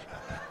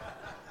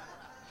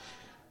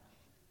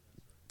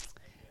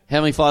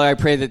 Heavenly Father, I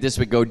pray that this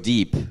would go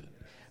deep.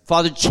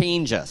 Father,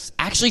 change us.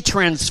 Actually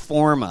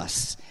transform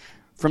us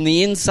from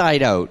the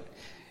inside out.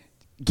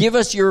 Give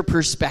us your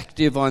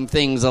perspective on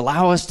things.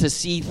 Allow us to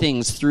see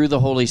things through the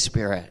Holy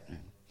Spirit.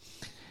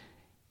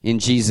 In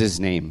Jesus'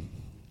 name.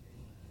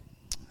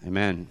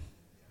 Amen.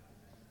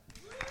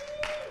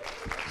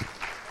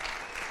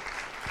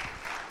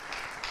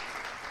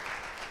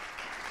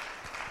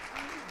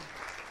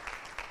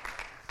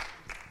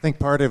 I think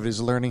part of it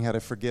is learning how to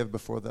forgive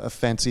before the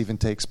offense even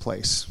takes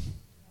place,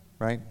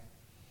 right?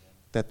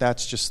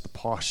 That's just the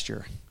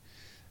posture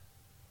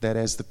that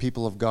as the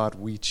people of God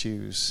we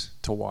choose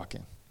to walk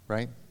in,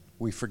 right?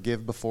 We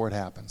forgive before it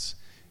happens,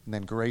 and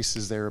then grace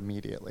is there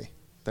immediately.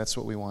 That's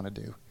what we want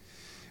to do.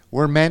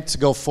 We're meant to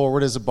go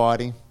forward as a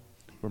body.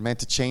 We're meant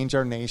to change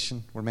our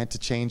nation. We're meant to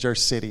change our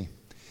city.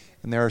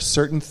 And there are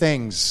certain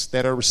things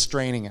that are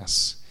restraining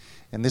us.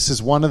 And this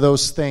is one of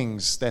those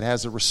things that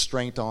has a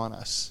restraint on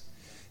us.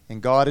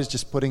 And God is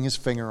just putting his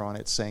finger on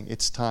it, saying,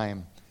 it's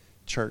time,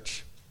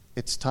 church.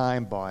 It's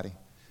time, body.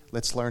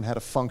 Let's learn how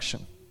to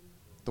function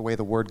the way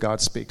the Word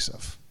God speaks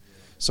of.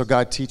 So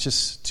God, teach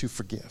us to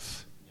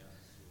forgive.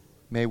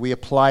 May we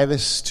apply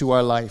this to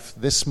our life,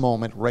 this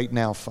moment, right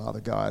now, Father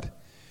God.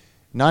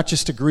 Not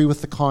just agree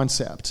with the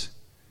concept,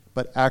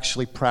 but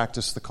actually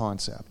practice the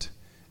concept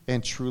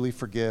and truly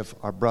forgive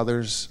our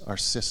brothers, our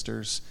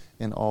sisters,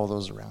 and all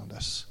those around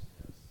us.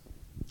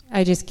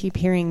 I just keep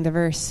hearing the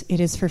verse, it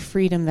is for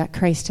freedom that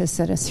Christ has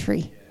set us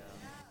free.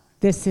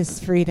 This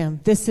is freedom.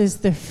 This is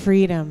the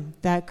freedom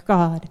that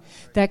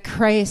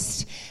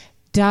Christ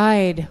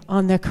died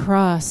on the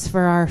cross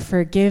for our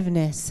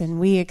forgiveness,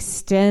 and we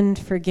extend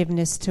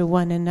forgiveness to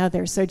one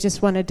another. So I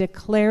just want to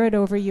declare it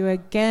over you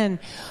again.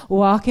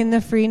 Walk in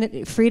the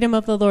freedom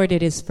of the Lord.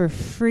 It is for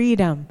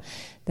freedom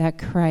that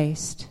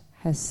Christ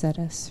has set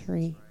us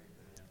free.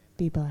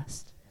 Be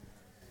blessed.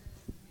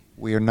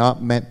 We are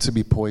not meant to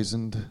be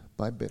poisoned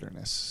by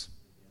bitterness.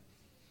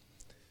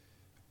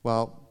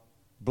 Well,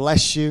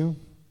 bless you.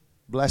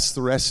 Bless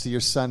the rest of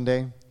your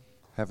Sunday.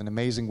 Have an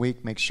amazing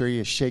week. Make sure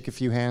you shake a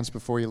few hands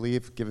before you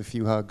leave. Give a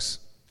few hugs.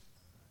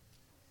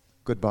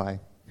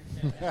 Goodbye.